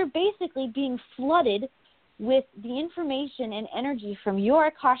 but you're basically being flooded with the information and energy from your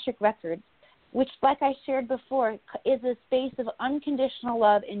Akashic Records, which, like I shared before, is a space of unconditional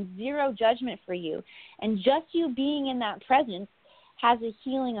love and zero judgment for you. And just you being in that presence has a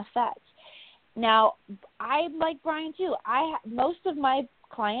healing effect. Now, I'm like Brian, too. Most of my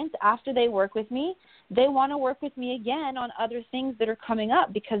clients, after they work with me, they want to work with me again on other things that are coming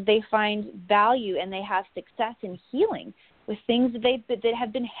up, because they find value and they have success in healing with things that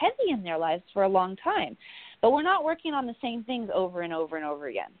have been heavy in their lives for a long time. But we're not working on the same things over and over and over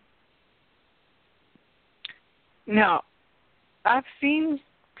again. Now, I've seen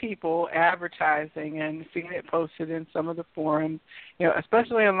people advertising and seen it posted in some of the forums,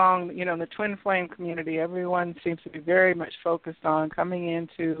 especially along, the Twin Flame community. Everyone seems to be very much focused on coming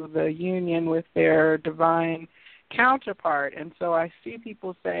into the union with their divine counterpart. And so I see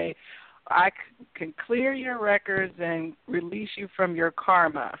people say, I can clear your records and release you from your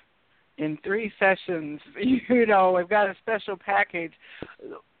karma in 3 sessions. We've got a special package.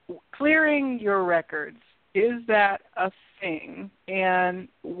 clearing your records, is that a thing? And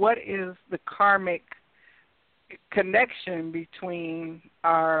what is the karmic connection between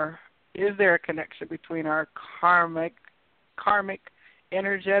is there a connection between our karmic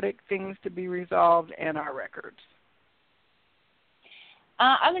energetic things to be resolved and our records?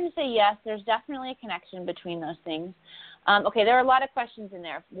 I'm going to say yes. There's definitely a connection between those things. Okay, there are a lot of questions in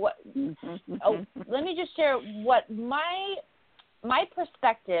there. Let me just share what my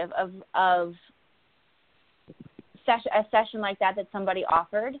perspective of a session like that somebody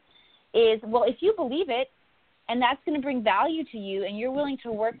offered is, well, if you believe it and that's going to bring value to you and you're willing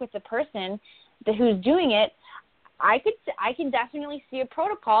to work with the person who's doing it, I can definitely see a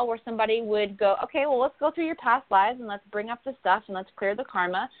protocol where somebody would go, okay, well, let's go through your past lives and let's bring up the stuff and let's clear the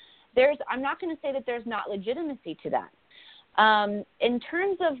karma. I'm not going to say that there's not legitimacy to that. In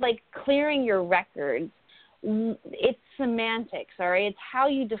terms of like clearing your records, it's semantics, all right? It's how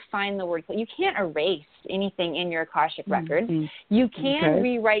you define the word. You can't erase anything in your Akashic records. You can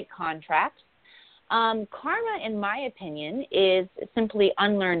rewrite contracts. Karma, in my opinion, is simply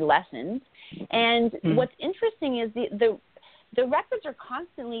unlearned lessons. And what's interesting is the records are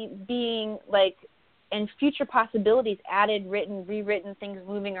constantly being and future possibilities added, written, rewritten, things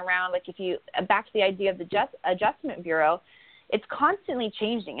moving around. Like if you back to the idea of the Adjustment Bureau, it's constantly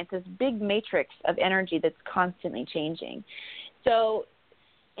changing. It's this big matrix of energy that's constantly changing. So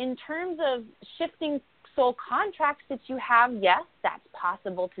in terms of shifting soul contracts that you have, yes, that's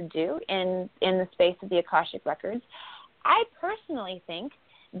possible to do in the space of the Akashic records. I personally think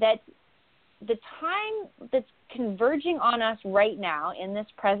that the time that's converging on us right now in this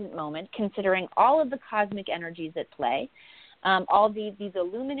present moment, considering all of the cosmic energies at play, all these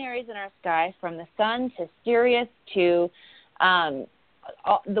luminaries in our sky, from the sun to Sirius to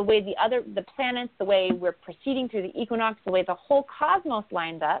the way the planets, the way we're proceeding through the equinox, the way the whole cosmos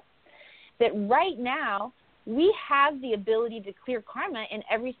lined up, that right now we have the ability to clear karma in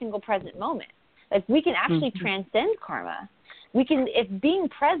every single present moment. Like we can actually transcend karma. We can, if being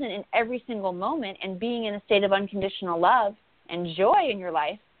present in every single moment and being in a state of unconditional love and joy in your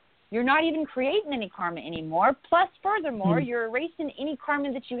life, you're not even creating any karma anymore. Plus, furthermore, you're erasing any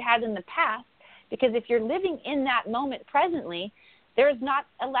karma that you had in the past, because if you're living in that moment presently, there's not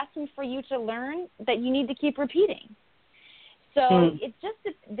a lesson for you to learn that you need to keep repeating. So it's just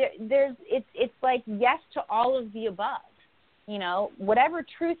it's like yes to all of the above. You know, whatever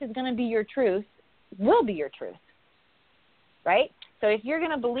truth is going to be your truth will be your truth. Right? So if you're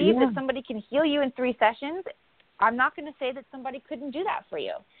going to believe that somebody can heal you in 3 sessions, I'm not going to say that somebody couldn't do that for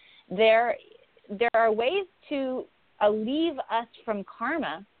you. There are ways to alleviate us from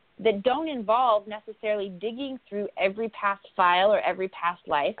karma that don't involve necessarily digging through every past file or every past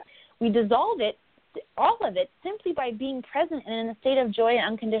life. We dissolve it, all of it, simply by being present and in a state of joy and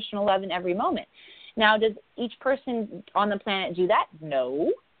unconditional love in every moment. Now, does each person on the planet do that?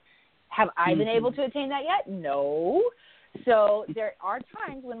 No. Have I been able to attain that yet? No. So there are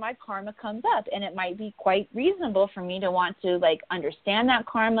times when my karma comes up, and it might be quite reasonable for me to want to understand that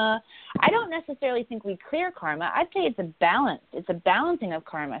karma. I don't necessarily think we clear karma. I'd say it's a balance. It's a balancing of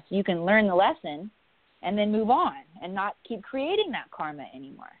karma, so you can learn the lesson and then move on and not keep creating that karma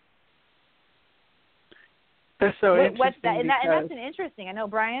anymore. That's so interesting. And that's an interesting. I know,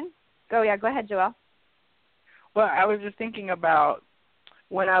 Brian. Go ahead, Joelle. Well, I was just thinking about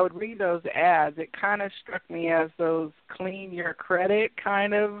when I would read those ads, it kind of struck me as those clean your credit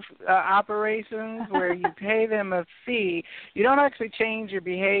kind of operations where you pay them a fee. You don't actually change your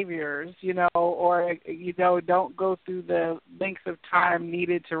behaviors, or, don't go through the length of time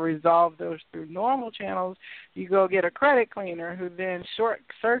needed to resolve those through normal channels. You go get a credit cleaner who then short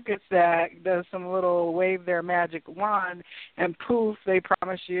circuits that, does some little wave their magic wand, and poof, they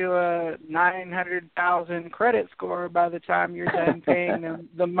promise you a 900,000 credit score by the time you're done paying them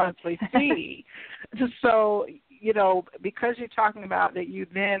the monthly fee. So, because you're talking about that you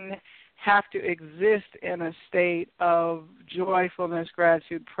then have to exist in a state of joyfulness,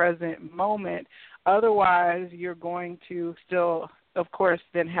 gratitude, present moment. Otherwise, you're going to still, of course,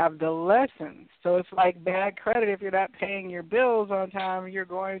 then have the lessons. So it's like bad credit. If you're not paying your bills on time, you're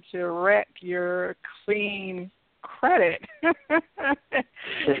going to wreck your clean credit.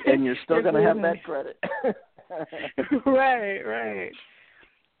 And you're still going to have that credit. Right.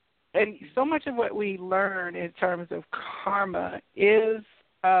 And so much of what we learn in terms of karma is,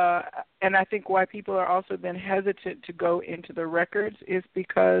 and I think why people are also been hesitant to go into the records is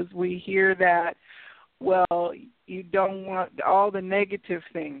because we hear that well, you don't want all the negative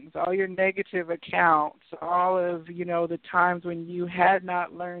things, all your negative accounts, all of, the times when you had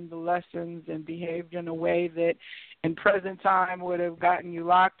not learned the lessons and behaved in a way that in present time would have gotten you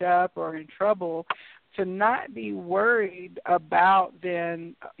locked up or in trouble, to not be worried about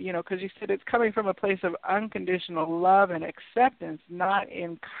then, because you said it's coming from a place of unconditional love and acceptance, not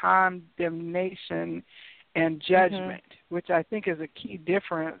in condemnation and judgment, which I think is a key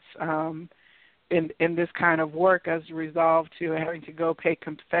difference in this kind of work as a result to having to go pay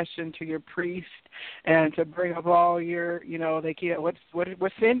confession to your priest and to bring up all your,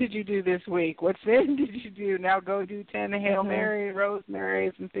 what sin did you do this week? What sin did you do? Now go do 10 Hail Mary,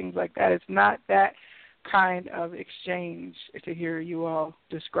 Rosemaries, and things like that. It's not that kind of exchange to hear you all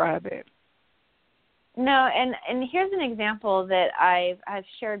describe it. No, and here's an example that I've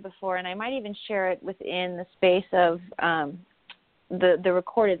shared before, and I might even share it within the space of the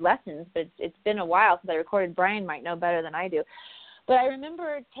recorded lessons, but it's been a while since I recorded. Brian might know better than I do. But I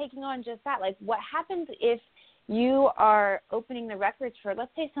remember taking on just that, like what happens if you are opening the records for,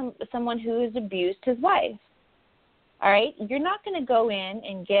 let's say, someone who has abused his wife. All right? You're not going to go in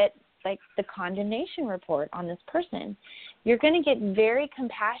and get like the condemnation report on this person. You're going to get very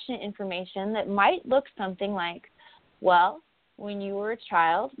compassionate information that might look something like, well, when you were a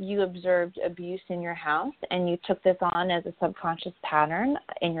child, you observed abuse in your house and you took this on as a subconscious pattern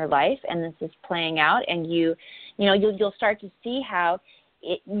in your life, and this is playing out, and you'll start to see how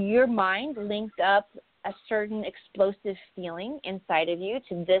your mind linked up a certain explosive feeling inside of you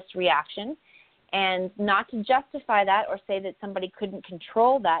to this reaction. And not to justify that or say that somebody couldn't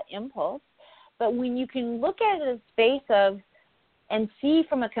control that impulse, but when you can look at it as a space of and see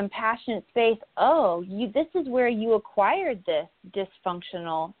from a compassionate space, this is where you acquired this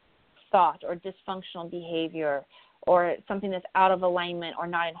dysfunctional thought or dysfunctional behavior or something that's out of alignment or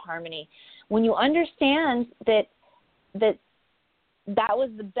not in harmony. When you understand that was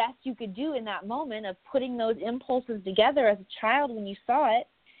the best you could do in that moment of putting those impulses together as a child when you saw it,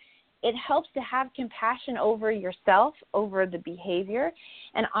 it helps to have compassion over yourself, over the behavior.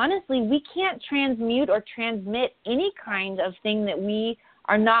 And honestly, we can't transmute or transmit any kind of thing that we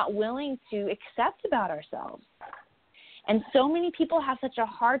are not willing to accept about ourselves. And so many people have such a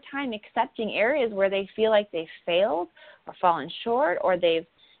hard time accepting areas where they feel like they've failed or fallen short or they've,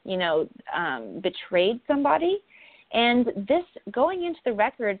 betrayed somebody. And this going into the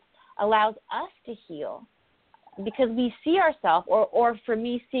records allows us to heal, because we see ourselves, or for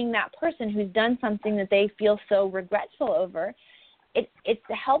me, seeing that person who's done something that they feel so regretful over, it's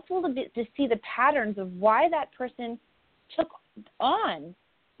helpful to see the patterns of why that person took on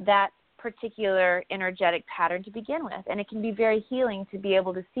that particular energetic pattern to begin with. And it can be very healing to be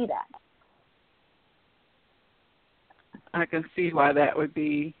able to see that. I can see why that would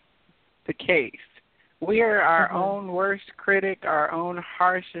be the case. We are our own worst critic, our own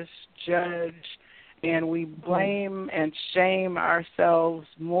harshest judge, and we blame and shame ourselves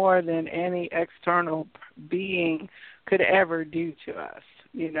more than any external being could ever do to us,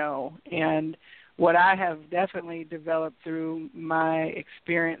 And what I have definitely developed through my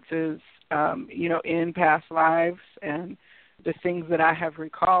experiences, in past lives and the things that I have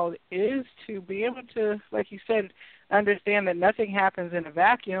recalled is to be able to, like you said, understand that nothing happens in a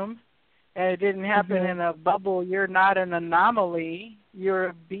vacuum. And it didn't happen in a bubble. You're not an anomaly. You're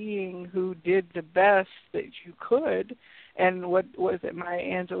a being who did the best that you could. And what was it Maya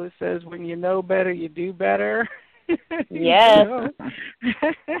Angelou says, when you know better, you do better. Yes.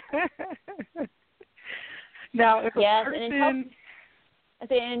 Now, if a person...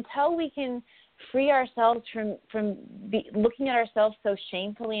 until we can free ourselves from looking at ourselves so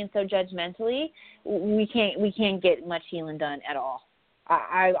shamefully and so judgmentally, we can't get much healing done at all.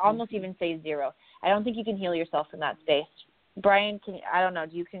 I almost even say zero. I don't think you can heal yourself in that space. Brian, I don't know,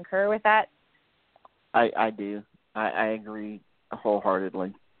 do you concur with that? I do. I agree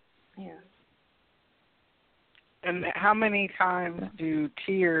wholeheartedly. Yeah. And how many times do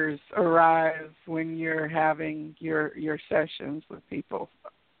tears arise when you're having your sessions with people?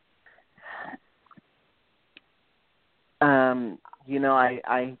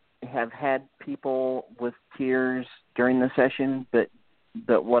 I have had people with tears during the session, but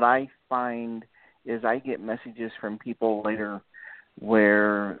what I find is I get messages from people later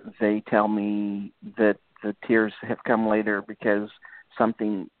where they tell me that the tears have come later because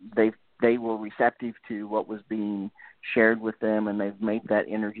something they were receptive to what was being shared with them, and they've made that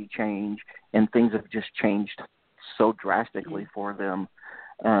energy change, and things have just changed so drastically for them.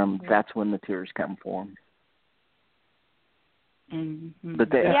 That's when the tears come for them. Mm-hmm.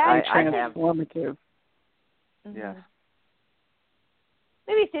 But I transformative. Yes.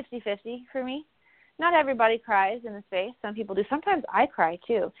 Maybe 50-50 for me. not everybody cries in the space. Some people do. Sometimes I cry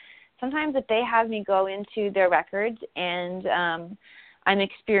too. Sometimes if they have me go into their records and I'm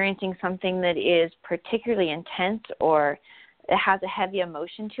experiencing something that is particularly intense or it has a heavy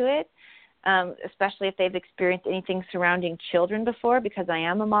emotion to it, especially if they've experienced anything surrounding children before, because I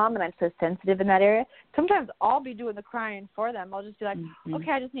am a mom and I'm so sensitive in that area, sometimes I'll be doing the crying for them. I'll just be like,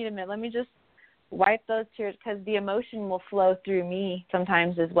 okay, I just need a minute. Let me just wipe those tears, because the emotion will flow through me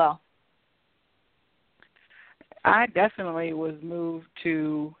sometimes as well. I definitely was moved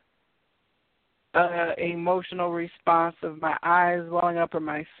to emotional response of my eyes welling up or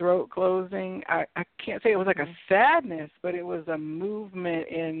my throat closing. I can't say it was like a sadness, but it was a movement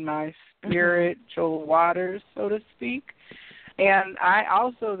in my spiritual waters, so to speak. And I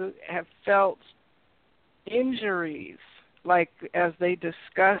also have felt injuries, like as they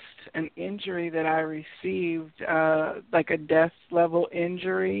discussed an injury that I received, like a death level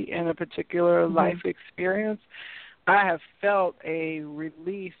injury in a particular life experience. I have felt a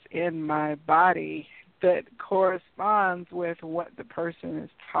release in my body that corresponds with what the person is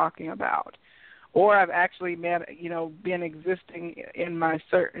talking about. Or I've actually been existing in my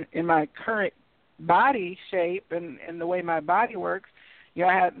current body shape and the way my body works.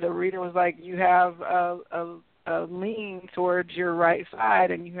 The reader was like, you have a lean towards your right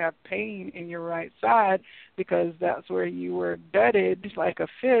side and you have pain in your right side because that's where you were gutted like a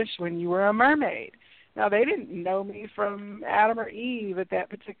fish when you were a mermaid. Now, they didn't know me from Adam or Eve at that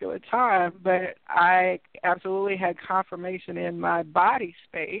particular time, but I absolutely had confirmation in my body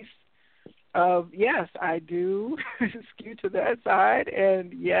space of, yes, I do skew to that side,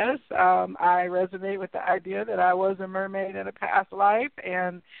 and yes, I resonate with the idea that I was a mermaid in a past life,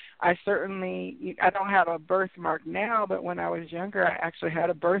 and I don't have a birthmark now, but when I was younger, I actually had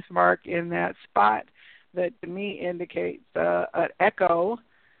a birthmark in that spot that to me indicates an echo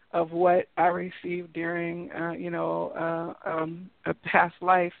of what I received during, a past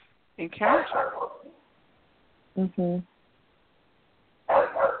life encounter.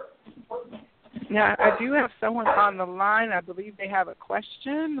 Now, I do have someone on the line. I believe they have a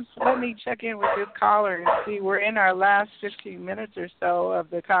question. So let me check in with this caller and see. We're in our last 15 minutes or so of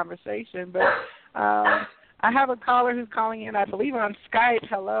the conversation, but I have a caller who's calling in, I believe, on Skype.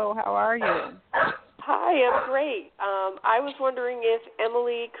 Hello, how are you? Hi, I'm great. I was wondering if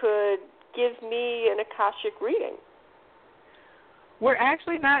Emily could give me an Akashic reading. We're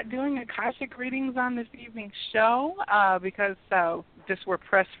actually not doing Akashic readings on this evening's show because just we're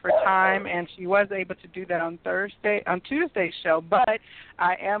pressed for time, and she was able to do that on Tuesday's show. But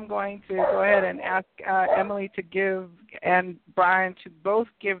I am going to go ahead and ask Emily to give and Brian to both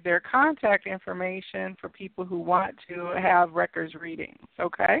give their contact information for people who want to have records readings.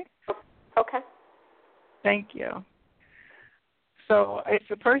 Okay? Okay. Thank you. So if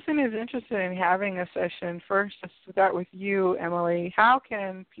the person is interested in having a session, first let's start with you, Emily. How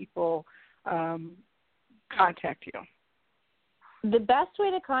can people contact you? The best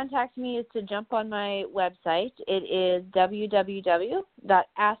way to contact me is to jump on my website. It is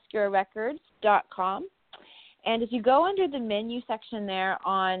www.askyourrecords.com. And if you go under the menu section there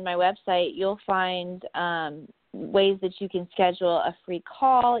on my website, you'll find ways that you can schedule a free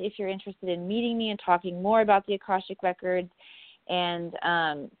call if you're interested in meeting me and talking more about the Akashic Records and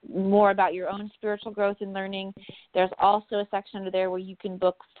more about your own spiritual growth and learning. There's also a section under there where you can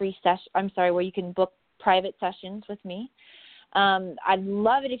book where you can book private sessions with me. I'd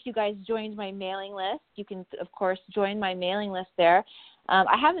love it if you guys joined my mailing list. You can, of course, join my mailing list there.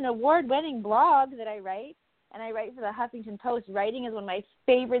 I have an award-winning blog that I write, and I write for the Huffington Post. Writing is one of my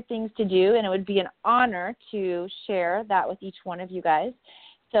favorite things to do, and it would be an honor to share that with each one of you guys.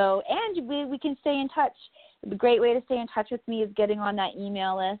 So, and we can stay in touch. A great way to stay in touch with me is getting on that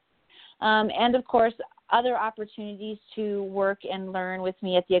email list. And, of course, other opportunities to work and learn with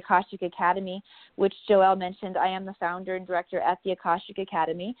me at the Akashic Academy, which Joelle mentioned. I am the founder and director at the Akashic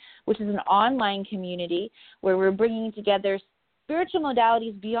Academy, which is an online community where we're bringing together spiritual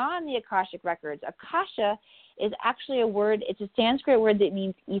modalities beyond the Akashic Records. Akasha is actually a word, it's a Sanskrit word that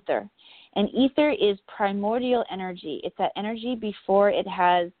means ether. And ether is primordial energy. It's that energy before it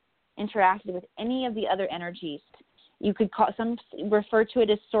has interacted with any of the other energies. You could refer to it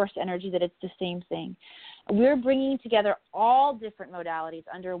as source energy, that it's the same thing. We're bringing together all different modalities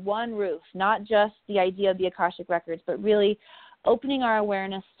under one roof, not just the idea of the Akashic Records, but really opening our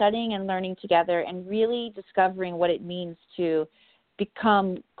awareness, studying and learning together, and really discovering what it means to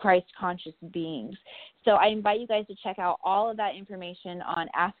become Christ-conscious beings. So I invite you guys to check out all of that information on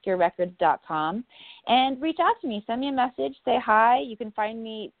askyourrecords.com and reach out to me. Send me a message. Say hi. You can find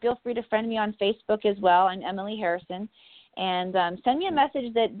me. Feel free to friend me on Facebook as well. I'm Emily Harrison. And send me a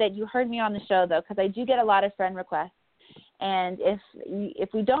message that you heard me on the show, though, because I do get a lot of friend requests. And if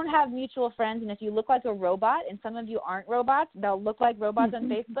we don't have mutual friends, and if you look like a robot, and some of you aren't robots, they'll look like robots on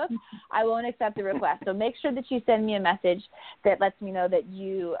Facebook, I won't accept the request. So make sure that you send me a message that lets me know that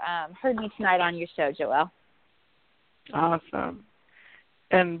you heard me tonight on your show, Joelle. Awesome.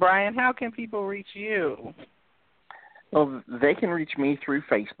 And Brian, how can people reach you? Well, they can reach me through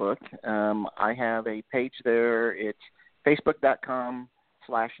Facebook. I have a page there. It's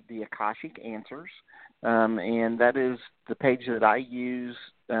facebook.com/The Akashic Answers. And that is the page that I use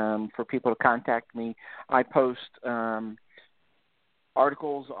for people to contact me. I post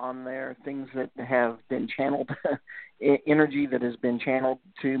articles on there, things that have been channeled, energy that has been channeled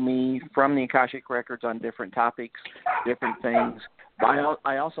to me from the Akashic Records on different topics, different things. But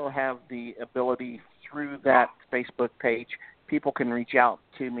I also have the ability through that Facebook page, people can reach out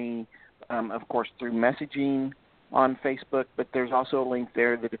to me, of course, through messaging on Facebook, but there's also a link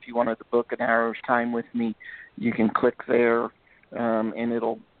there that if you wanted to book an hour's time with me, you can click there, and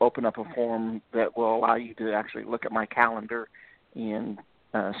it'll open up a form that will allow you to actually look at my calendar and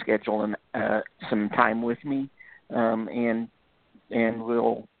schedule some time with me, and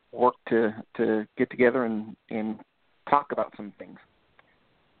we'll work to get together and talk about some things.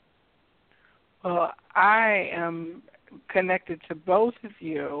 Well, I am connected to both of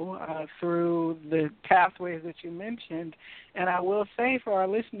you through the pathways that you mentioned. And I will say for our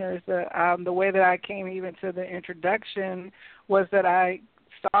listeners that the way that I came even to the introduction was that I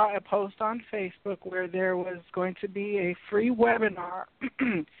saw a post on Facebook where there was going to be a free webinar,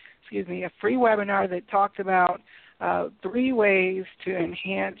 a free webinar that talked about 3 ways to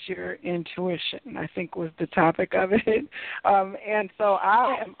enhance your intuition, I think was the topic of it. And so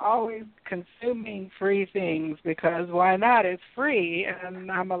I am always consuming free things because why not? It's free,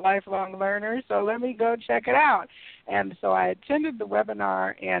 and I'm a lifelong learner, so let me go check it out. And so I attended the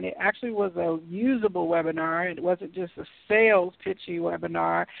webinar, and it actually was a usable webinar. It wasn't just a sales pitchy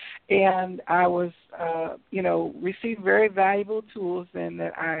webinar. And I was, received very valuable tools then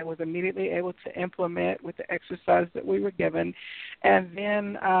that I was immediately able to implement with the exercise that we were given, and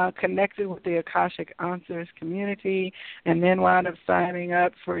then connected with the Akashic Answers community, and then wound up signing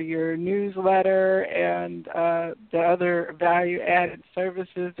up for your newsletter and the other value-added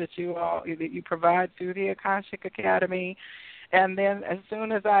services that you provide through the Akashic Academy. And then as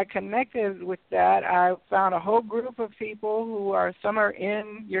soon as I connected with that, I found a whole group of people some are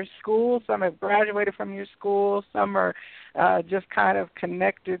in your school, some have graduated from your school, some are just kind of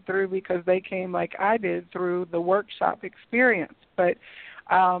connected through because they came like I did through the workshop experience. But,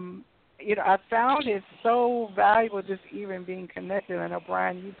 I found it so valuable just even being connected. I know,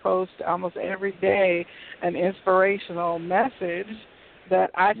 Brian, you post almost every day an inspirational message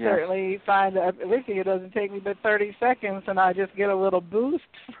that I certainly find that it doesn't take me but 30 seconds, and I just get a little boost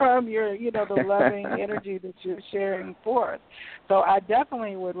from your, the loving energy that you're sharing forth. So I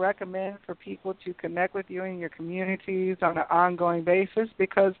definitely would recommend for people to connect with you in your communities on an ongoing basis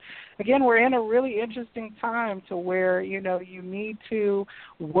because, again, we're in a really interesting time to where, you need to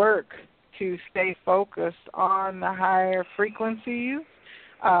work to stay focused on the higher frequencies,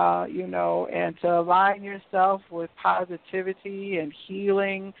 and to align yourself with positivity and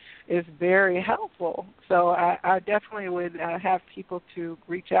healing is very helpful. So I definitely would have people to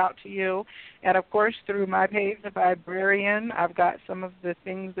reach out to you. And, of course, through my page, The Viberarian, I've got some of the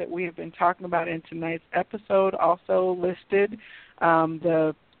things that we have been talking about in tonight's episode also listed.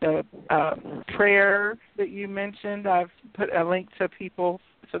 The prayer that you mentioned, I've put a link to people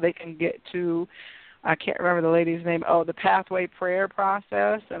so they can get to I can't remember the lady's name. The Pathway Prayer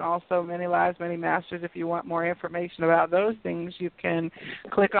Process, and also Many Lives, Many Masters. If you want more information about those things, you can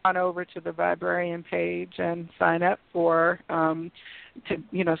click on over to the Viberarian page and sign up for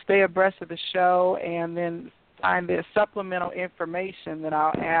to stay abreast of the show, and then find the supplemental information that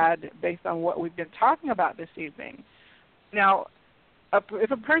I'll add based on what we've been talking about this evening. Now,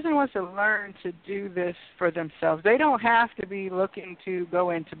 if a person wants to learn to do this for themselves, they don't have to be looking to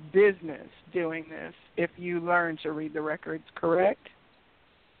go into business doing this if you learn to read the records, correct?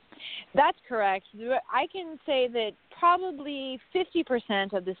 That's correct. I can say that probably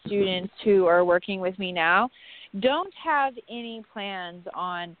 50% of the students who are working with me now don't have any plans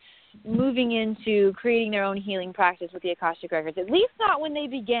on moving into creating their own healing practice with the Akashic Records, at least not when they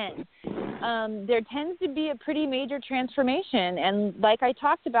begin. There tends to be a pretty major transformation, and like I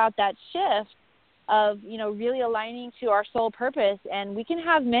talked about, that shift of, really aligning to our soul purpose, and we can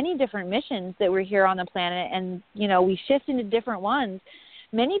have many different missions that we're here on the planet, and, we shift into different ones.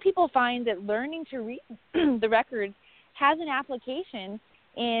 Many people find that learning to read the records has an application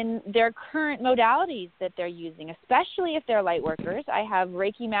in their current modalities that they're using, especially if they're light workers. I have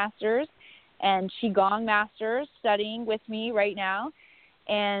Reiki masters and Qigong masters studying with me right now,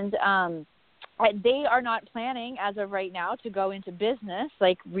 and they are not planning as of right now to go into business,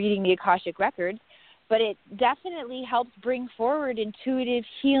 like reading the Akashic Records, but it definitely helps bring forward intuitive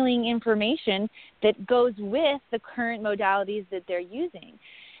healing information that goes with the current modalities that they're using.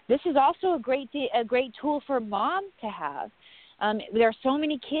 This is also a great tool for mom to have. There are so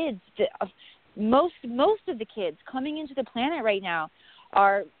many kids. Most of the kids coming into the planet right now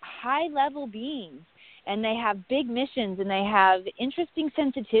are high-level beings, and they have big missions, and they have interesting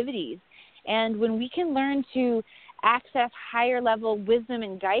sensitivities. And when we can learn to access higher-level wisdom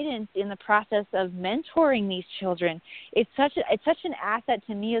and guidance in the process of mentoring these children, it's such an asset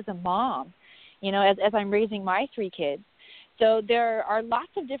to me as a mom, as I'm raising my 3 kids. So there are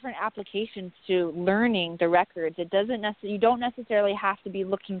lots of different applications to learning the records. You don't necessarily have to be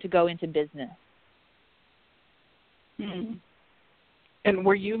looking to go into business. Hmm. And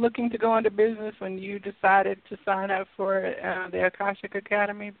were you looking to go into business when you decided to sign up for the Akashic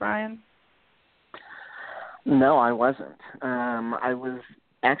Academy, Brian? No, I wasn't. I was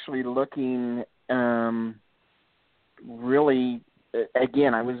actually looking really.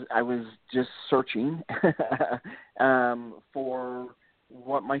 Again, I was just searching for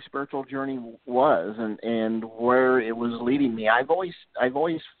what my spiritual journey was and where it was leading me. I've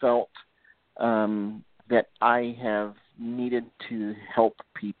always felt that I have needed to help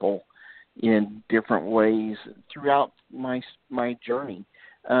people in different ways throughout my journey,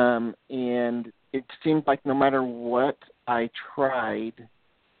 and it seemed like no matter what I tried,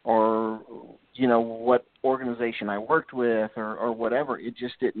 or what organization I worked with or whatever, it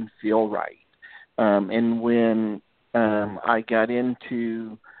just didn't feel right. And when I got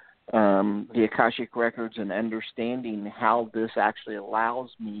into the Akashic Records and understanding how this actually allows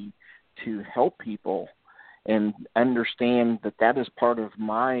me to help people and understand that is part of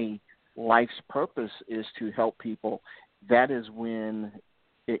my life's purpose, is to help people, that is when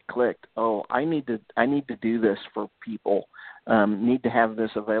it clicked. Oh, I need to do this for people. Need to have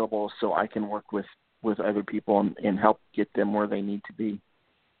this available so I can work with other people and help get them where they need to be.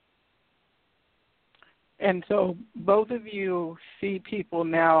 And so both of you see people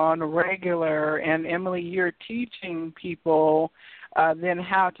now on a regular, and Emily, you're teaching people then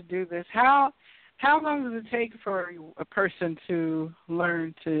how to do this. How long does it take for a person to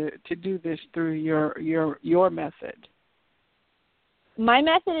learn to do this through your method? My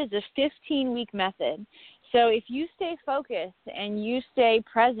method is a 15-week method. So if you stay focused and you stay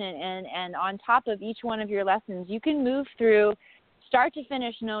present and on top of each one of your lessons, you can move through start to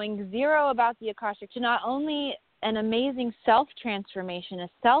finish knowing zero about the Akashic, to not only an amazing self-transformation, a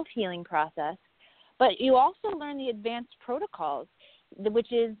self-healing process, but you also learn the advanced protocols,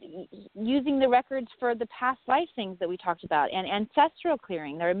 which is using the records for the past life things that we talked about, and ancestral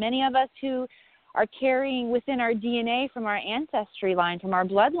clearing. There are many of us who are carrying within our DNA from our ancestry line, from our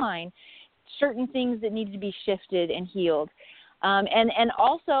bloodline, certain things that need to be shifted and healed. And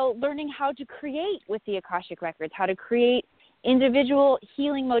also learning how to create with the Akashic Records, how to create individual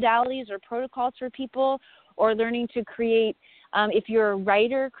healing modalities or protocols for people, or learning to create, if you're a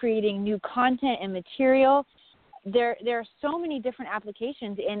writer, creating new content and material. There are so many different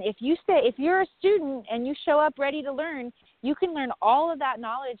applications, and if you're a student and you show up ready to learn, you can learn all of that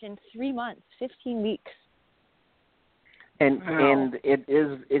knowledge in 3 months, 15 weeks. And it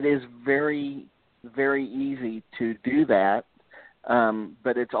is very, very easy to do that,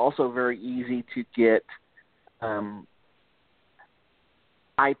 but it's also very easy to get.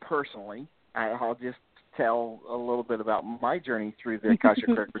 I'll just tell a little bit about my journey through the Akashic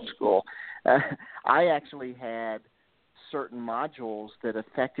Record School. I actually had certain modules that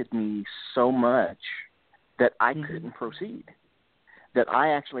affected me so much that I couldn't proceed, that I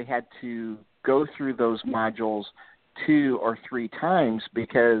actually had to go through those modules 2 or 3 times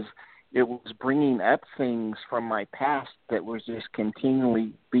because it was bringing up things from my past that was just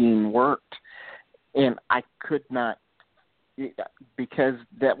continually being worked, and I could not, because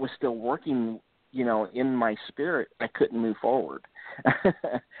that was still working, in my spirit, I couldn't move forward.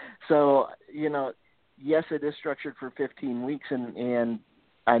 So, yes, it is structured for 15 weeks, and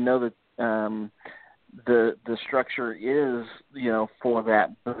I know that the structure is, for that,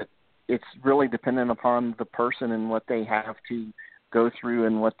 but it's really dependent upon the person and what they have to go through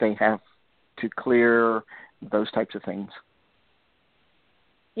and what they have to clear, those types of things.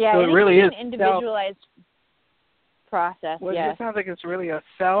 Yeah, so it really is an individualized process. Well, yes. It sounds like it's really a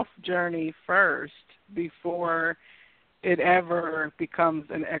self journey first before it ever becomes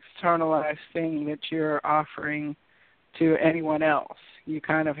an externalized thing that you're offering to anyone else. You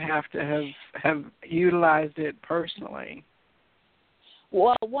kind of have to have utilized it personally.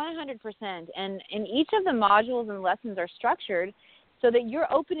 Well, 100%. And each of the modules and lessons are structured so that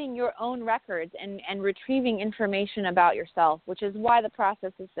you're opening your own records and retrieving information about yourself, which is why the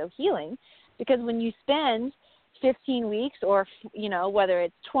process is so healing. Because when you spend 15 weeks or, whether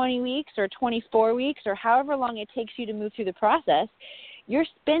it's 20 weeks or 24 weeks or however long it takes you to move through the process, you're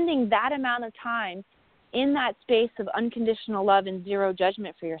spending that amount of time in that space of unconditional love and zero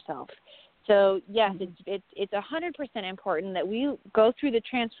judgment for yourself. So, yes, it's 100% important that we go through the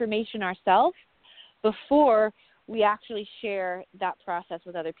transformation ourselves before we actually share that process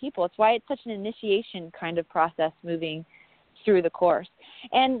with other people. It's why it's such an initiation kind of process moving through the course.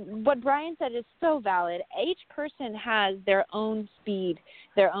 And what Brian said is so valid. Each person has their own speed,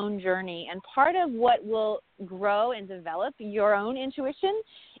 their own journey, and part of what will grow and develop your own intuition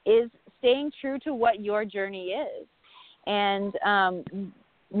is staying true to what your journey is. And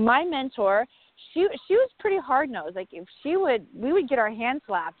my mentor, she was pretty hard-nosed. Like, if we would get our hands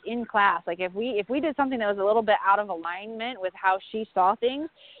slapped in class. Like, if we did something that was a little bit out of alignment with how she saw things,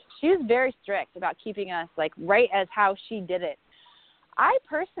 she was very strict about keeping us, like, right as how she did it. I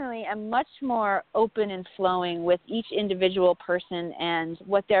personally am much more open and flowing with each individual person and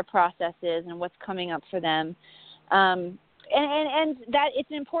what their process is and what's coming up for them. And that it's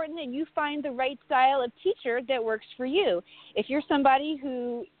important that you find the right style of teacher that works for you. If you're somebody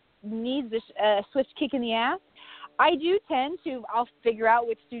who needs a swift kick in the ass, I'll figure out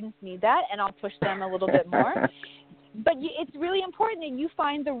which students need that, and I'll push them a little bit more. But it's really important that you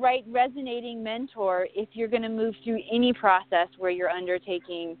find the right resonating mentor if you're going to move through any process where you're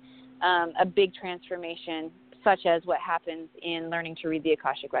undertaking a big transformation, such as what happens in learning to read the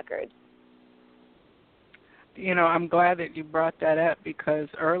Akashic Records. I'm glad that you brought that up, because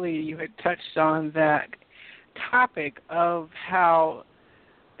earlier you had touched on that topic of how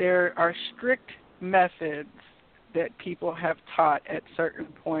there are strict methods that people have taught at certain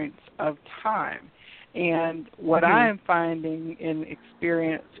points of time. And what I'm finding in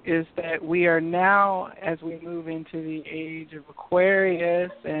experience is that we are now, as we move into the age of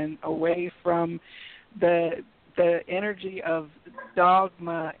Aquarius and away from the energy of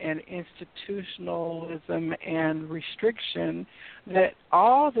dogma and institutionalism and restriction, that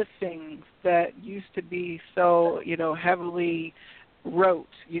all the things that used to be so, heavily rote,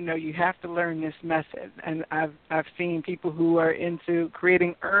 you have to learn this method. And I've seen people who are into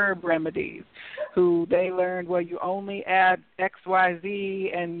creating herb remedies, who they learned, well, you only add X, Y,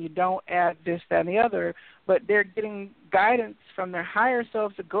 Z, and you don't add this, that, and the other, but they're getting guidance from their higher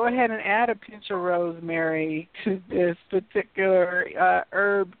selves to go ahead and add a pinch of rosemary to this particular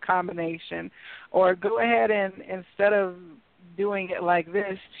herb combination, or go ahead and, instead of doing it like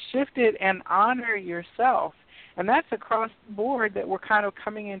this, shift it and honor yourself. And that's across the board, that we're kind of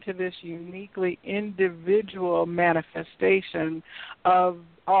coming into this uniquely individual manifestation of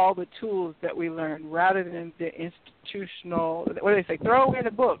all the tools that we learn, rather than the institutional, what do they say, throw away the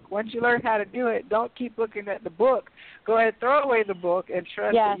book. Once you learn how to do it, don't keep looking at the book. Go ahead, throw away the book and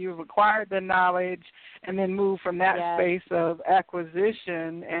trust that you've acquired the knowledge, and then move from that space of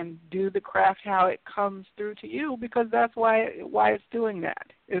acquisition and do the craft how it comes through to you, because that's why it's doing that.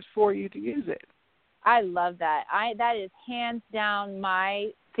 It's for you to use it. I love that. That is hands down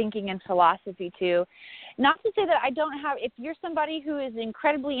my thinking and philosophy too. Not to say that I don't have. If you're somebody who is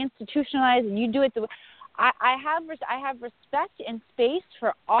incredibly institutionalized and you do it the way, I have respect and space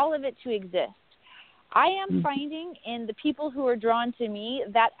for all of it to exist. I am finding in the people who are drawn to me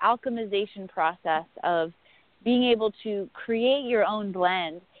that alchemization process of being able to create your own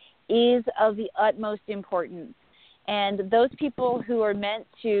blend is of the utmost importance. And those people who are meant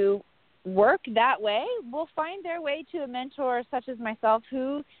to work that way will find their way to a mentor such as myself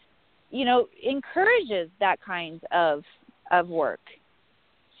who, encourages that kind of work.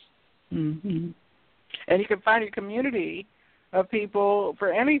 Mm-hmm. And you can find your community of people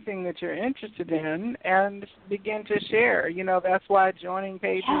for anything that you're interested in and begin to share. That's why joining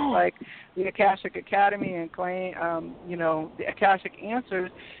pages like the Akashic Academy and the Akashic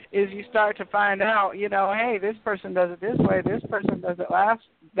Answers is you start to find out, hey, this person does it this way, this person does it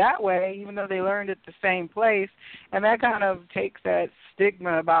that way, even though they learned it the same place. And that kind of takes that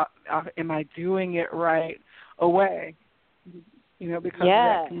stigma about, am I doing it right, away, because of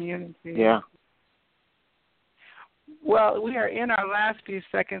that community. Yeah. Well, we are in our last few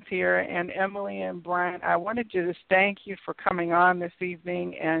seconds here, and Emily and Brian, I wanted to just thank you for coming on this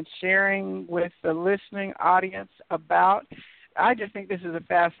evening and sharing with the listening audience about I just think this is a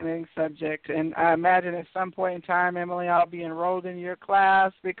fascinating subject, and I imagine at some point in time, Emily, I'll be enrolled in your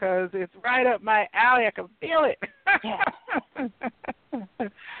class because it's right up my alley. I can feel it. Yeah.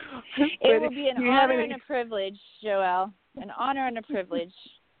 It will be an honor and a privilege, Joelle. An honor and a privilege.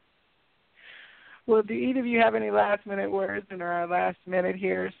 Well, do either of you have any last-minute words in our last minute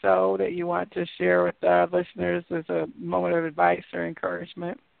here so that you want to share with our listeners as a moment of advice or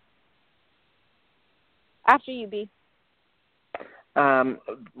encouragement? After you, B.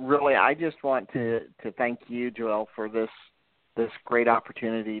 Really, I just want to thank you, Joelle, for this great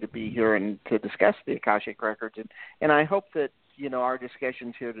opportunity to be here and to discuss the Akashic Records. And I hope that, our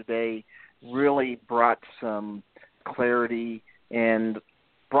discussions here today really brought some clarity and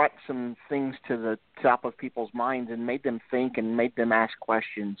brought some things to the top of people's minds and made them think and made them ask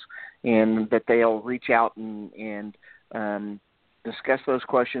questions, and that they'll reach out and discuss those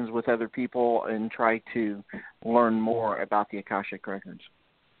questions with other people and try to learn more about the Akashic Records.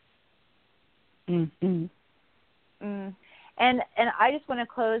 Mm-hmm. And I just want to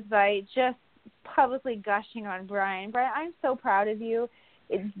close by just publicly gushing on Brian. Brian, I'm so proud of you.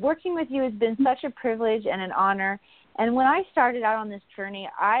 Working with you has been such a privilege and an honor. And when I started out on this journey,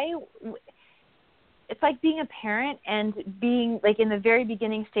 it's like being a parent and being like in the very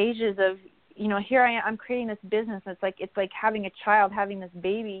beginning stages of, here I am, I'm creating this business. It's like having a child, having this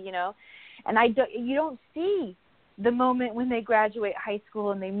baby, and you don't see the moment when they graduate high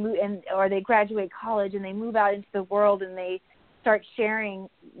school and they move, or they graduate college and they move out into the world and they start sharing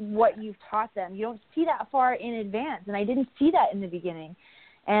what you've taught them. You don't see that far in advance, and I didn't see that in the beginning.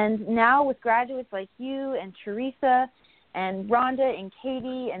 And now with graduates like you and Teresa and Rhonda and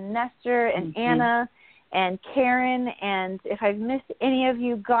Katie and Nestor and Anna and Karen, and if I've missed any of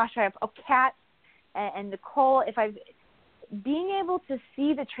you, gosh, I have Kat and Nicole. Being able to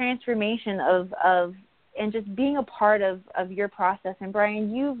see the transformation of and just being a part of your process. And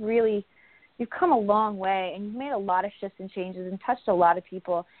Brian, you've come a long way, and you've made a lot of shifts and changes and touched a lot of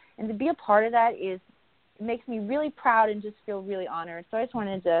people. And to be a part of that makes me really proud and just feel really honored. So I just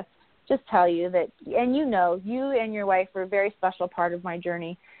wanted to just tell you that, and you and your wife were a very special part of my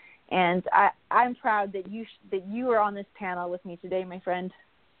journey. And I'm proud that you are on this panel with me today, my friend.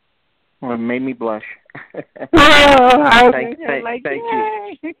 Well, it made me blush. Thank you.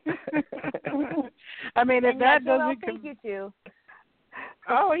 I mean, if that doesn't... Thank you, too.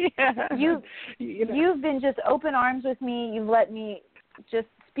 Oh, yeah. You've been just open arms with me. You've let me just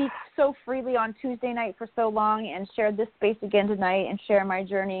speak so freely on Tuesday night for so long and shared this space again tonight and share my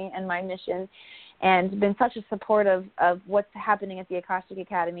journey and my mission, and been such a support of what's happening at the Akashic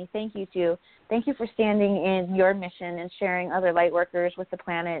Academy. Thank you, too. Thank you for standing in your mission and sharing other light workers with the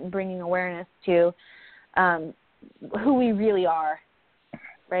planet and bringing awareness to who we really are,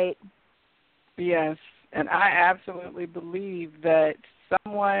 right? Yes, and I absolutely believe that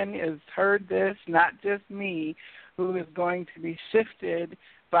someone has heard this, not just me, who is going to be shifted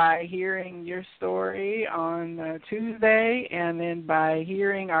by hearing your story on Tuesday, and then by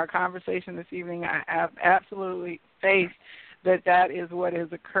hearing our conversation this evening. I have absolutely faith that is what has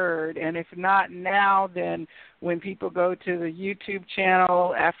occurred. And if not now, then when people go to the YouTube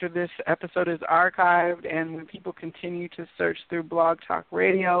channel after this episode is archived, and when people continue to search through Blog Talk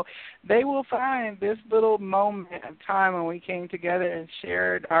Radio, they will find this little moment of time when we came together and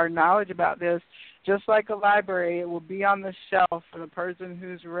shared our knowledge about this. Just like a library, it will be on the shelf for the person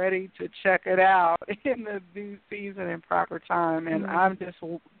who's ready to check it out in the due season and proper time. And I'm just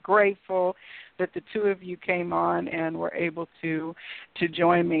grateful that the two of you came on and were able to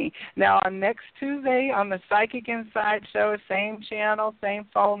join me. Now, on next Tuesday on the Psychic Inside show, same channel, same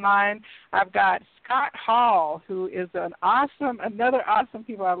phone line, I've got Scott Hall, who is another awesome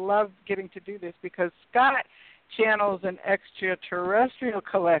people. I love getting to do this because Scott channels an extraterrestrial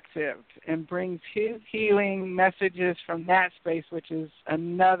collective and brings his healing messages from that space, which is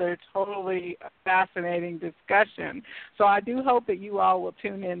another totally fascinating discussion. So I do hope that you all will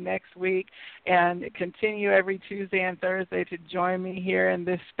tune in next week and continue every Tuesday and Thursday to join me here in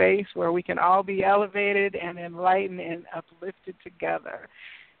this space where we can all be elevated and enlightened and uplifted together.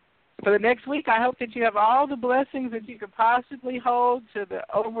 For the next week, I hope that you have all the blessings that you could possibly hold to the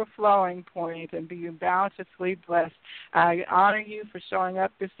overflowing point and be bountifully blessed. I honor you for showing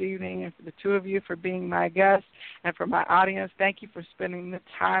up this evening, and for the two of you for being my guests, and for my audience, thank you for spending the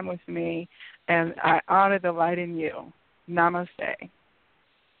time with me, and I honor the light in you. Namaste.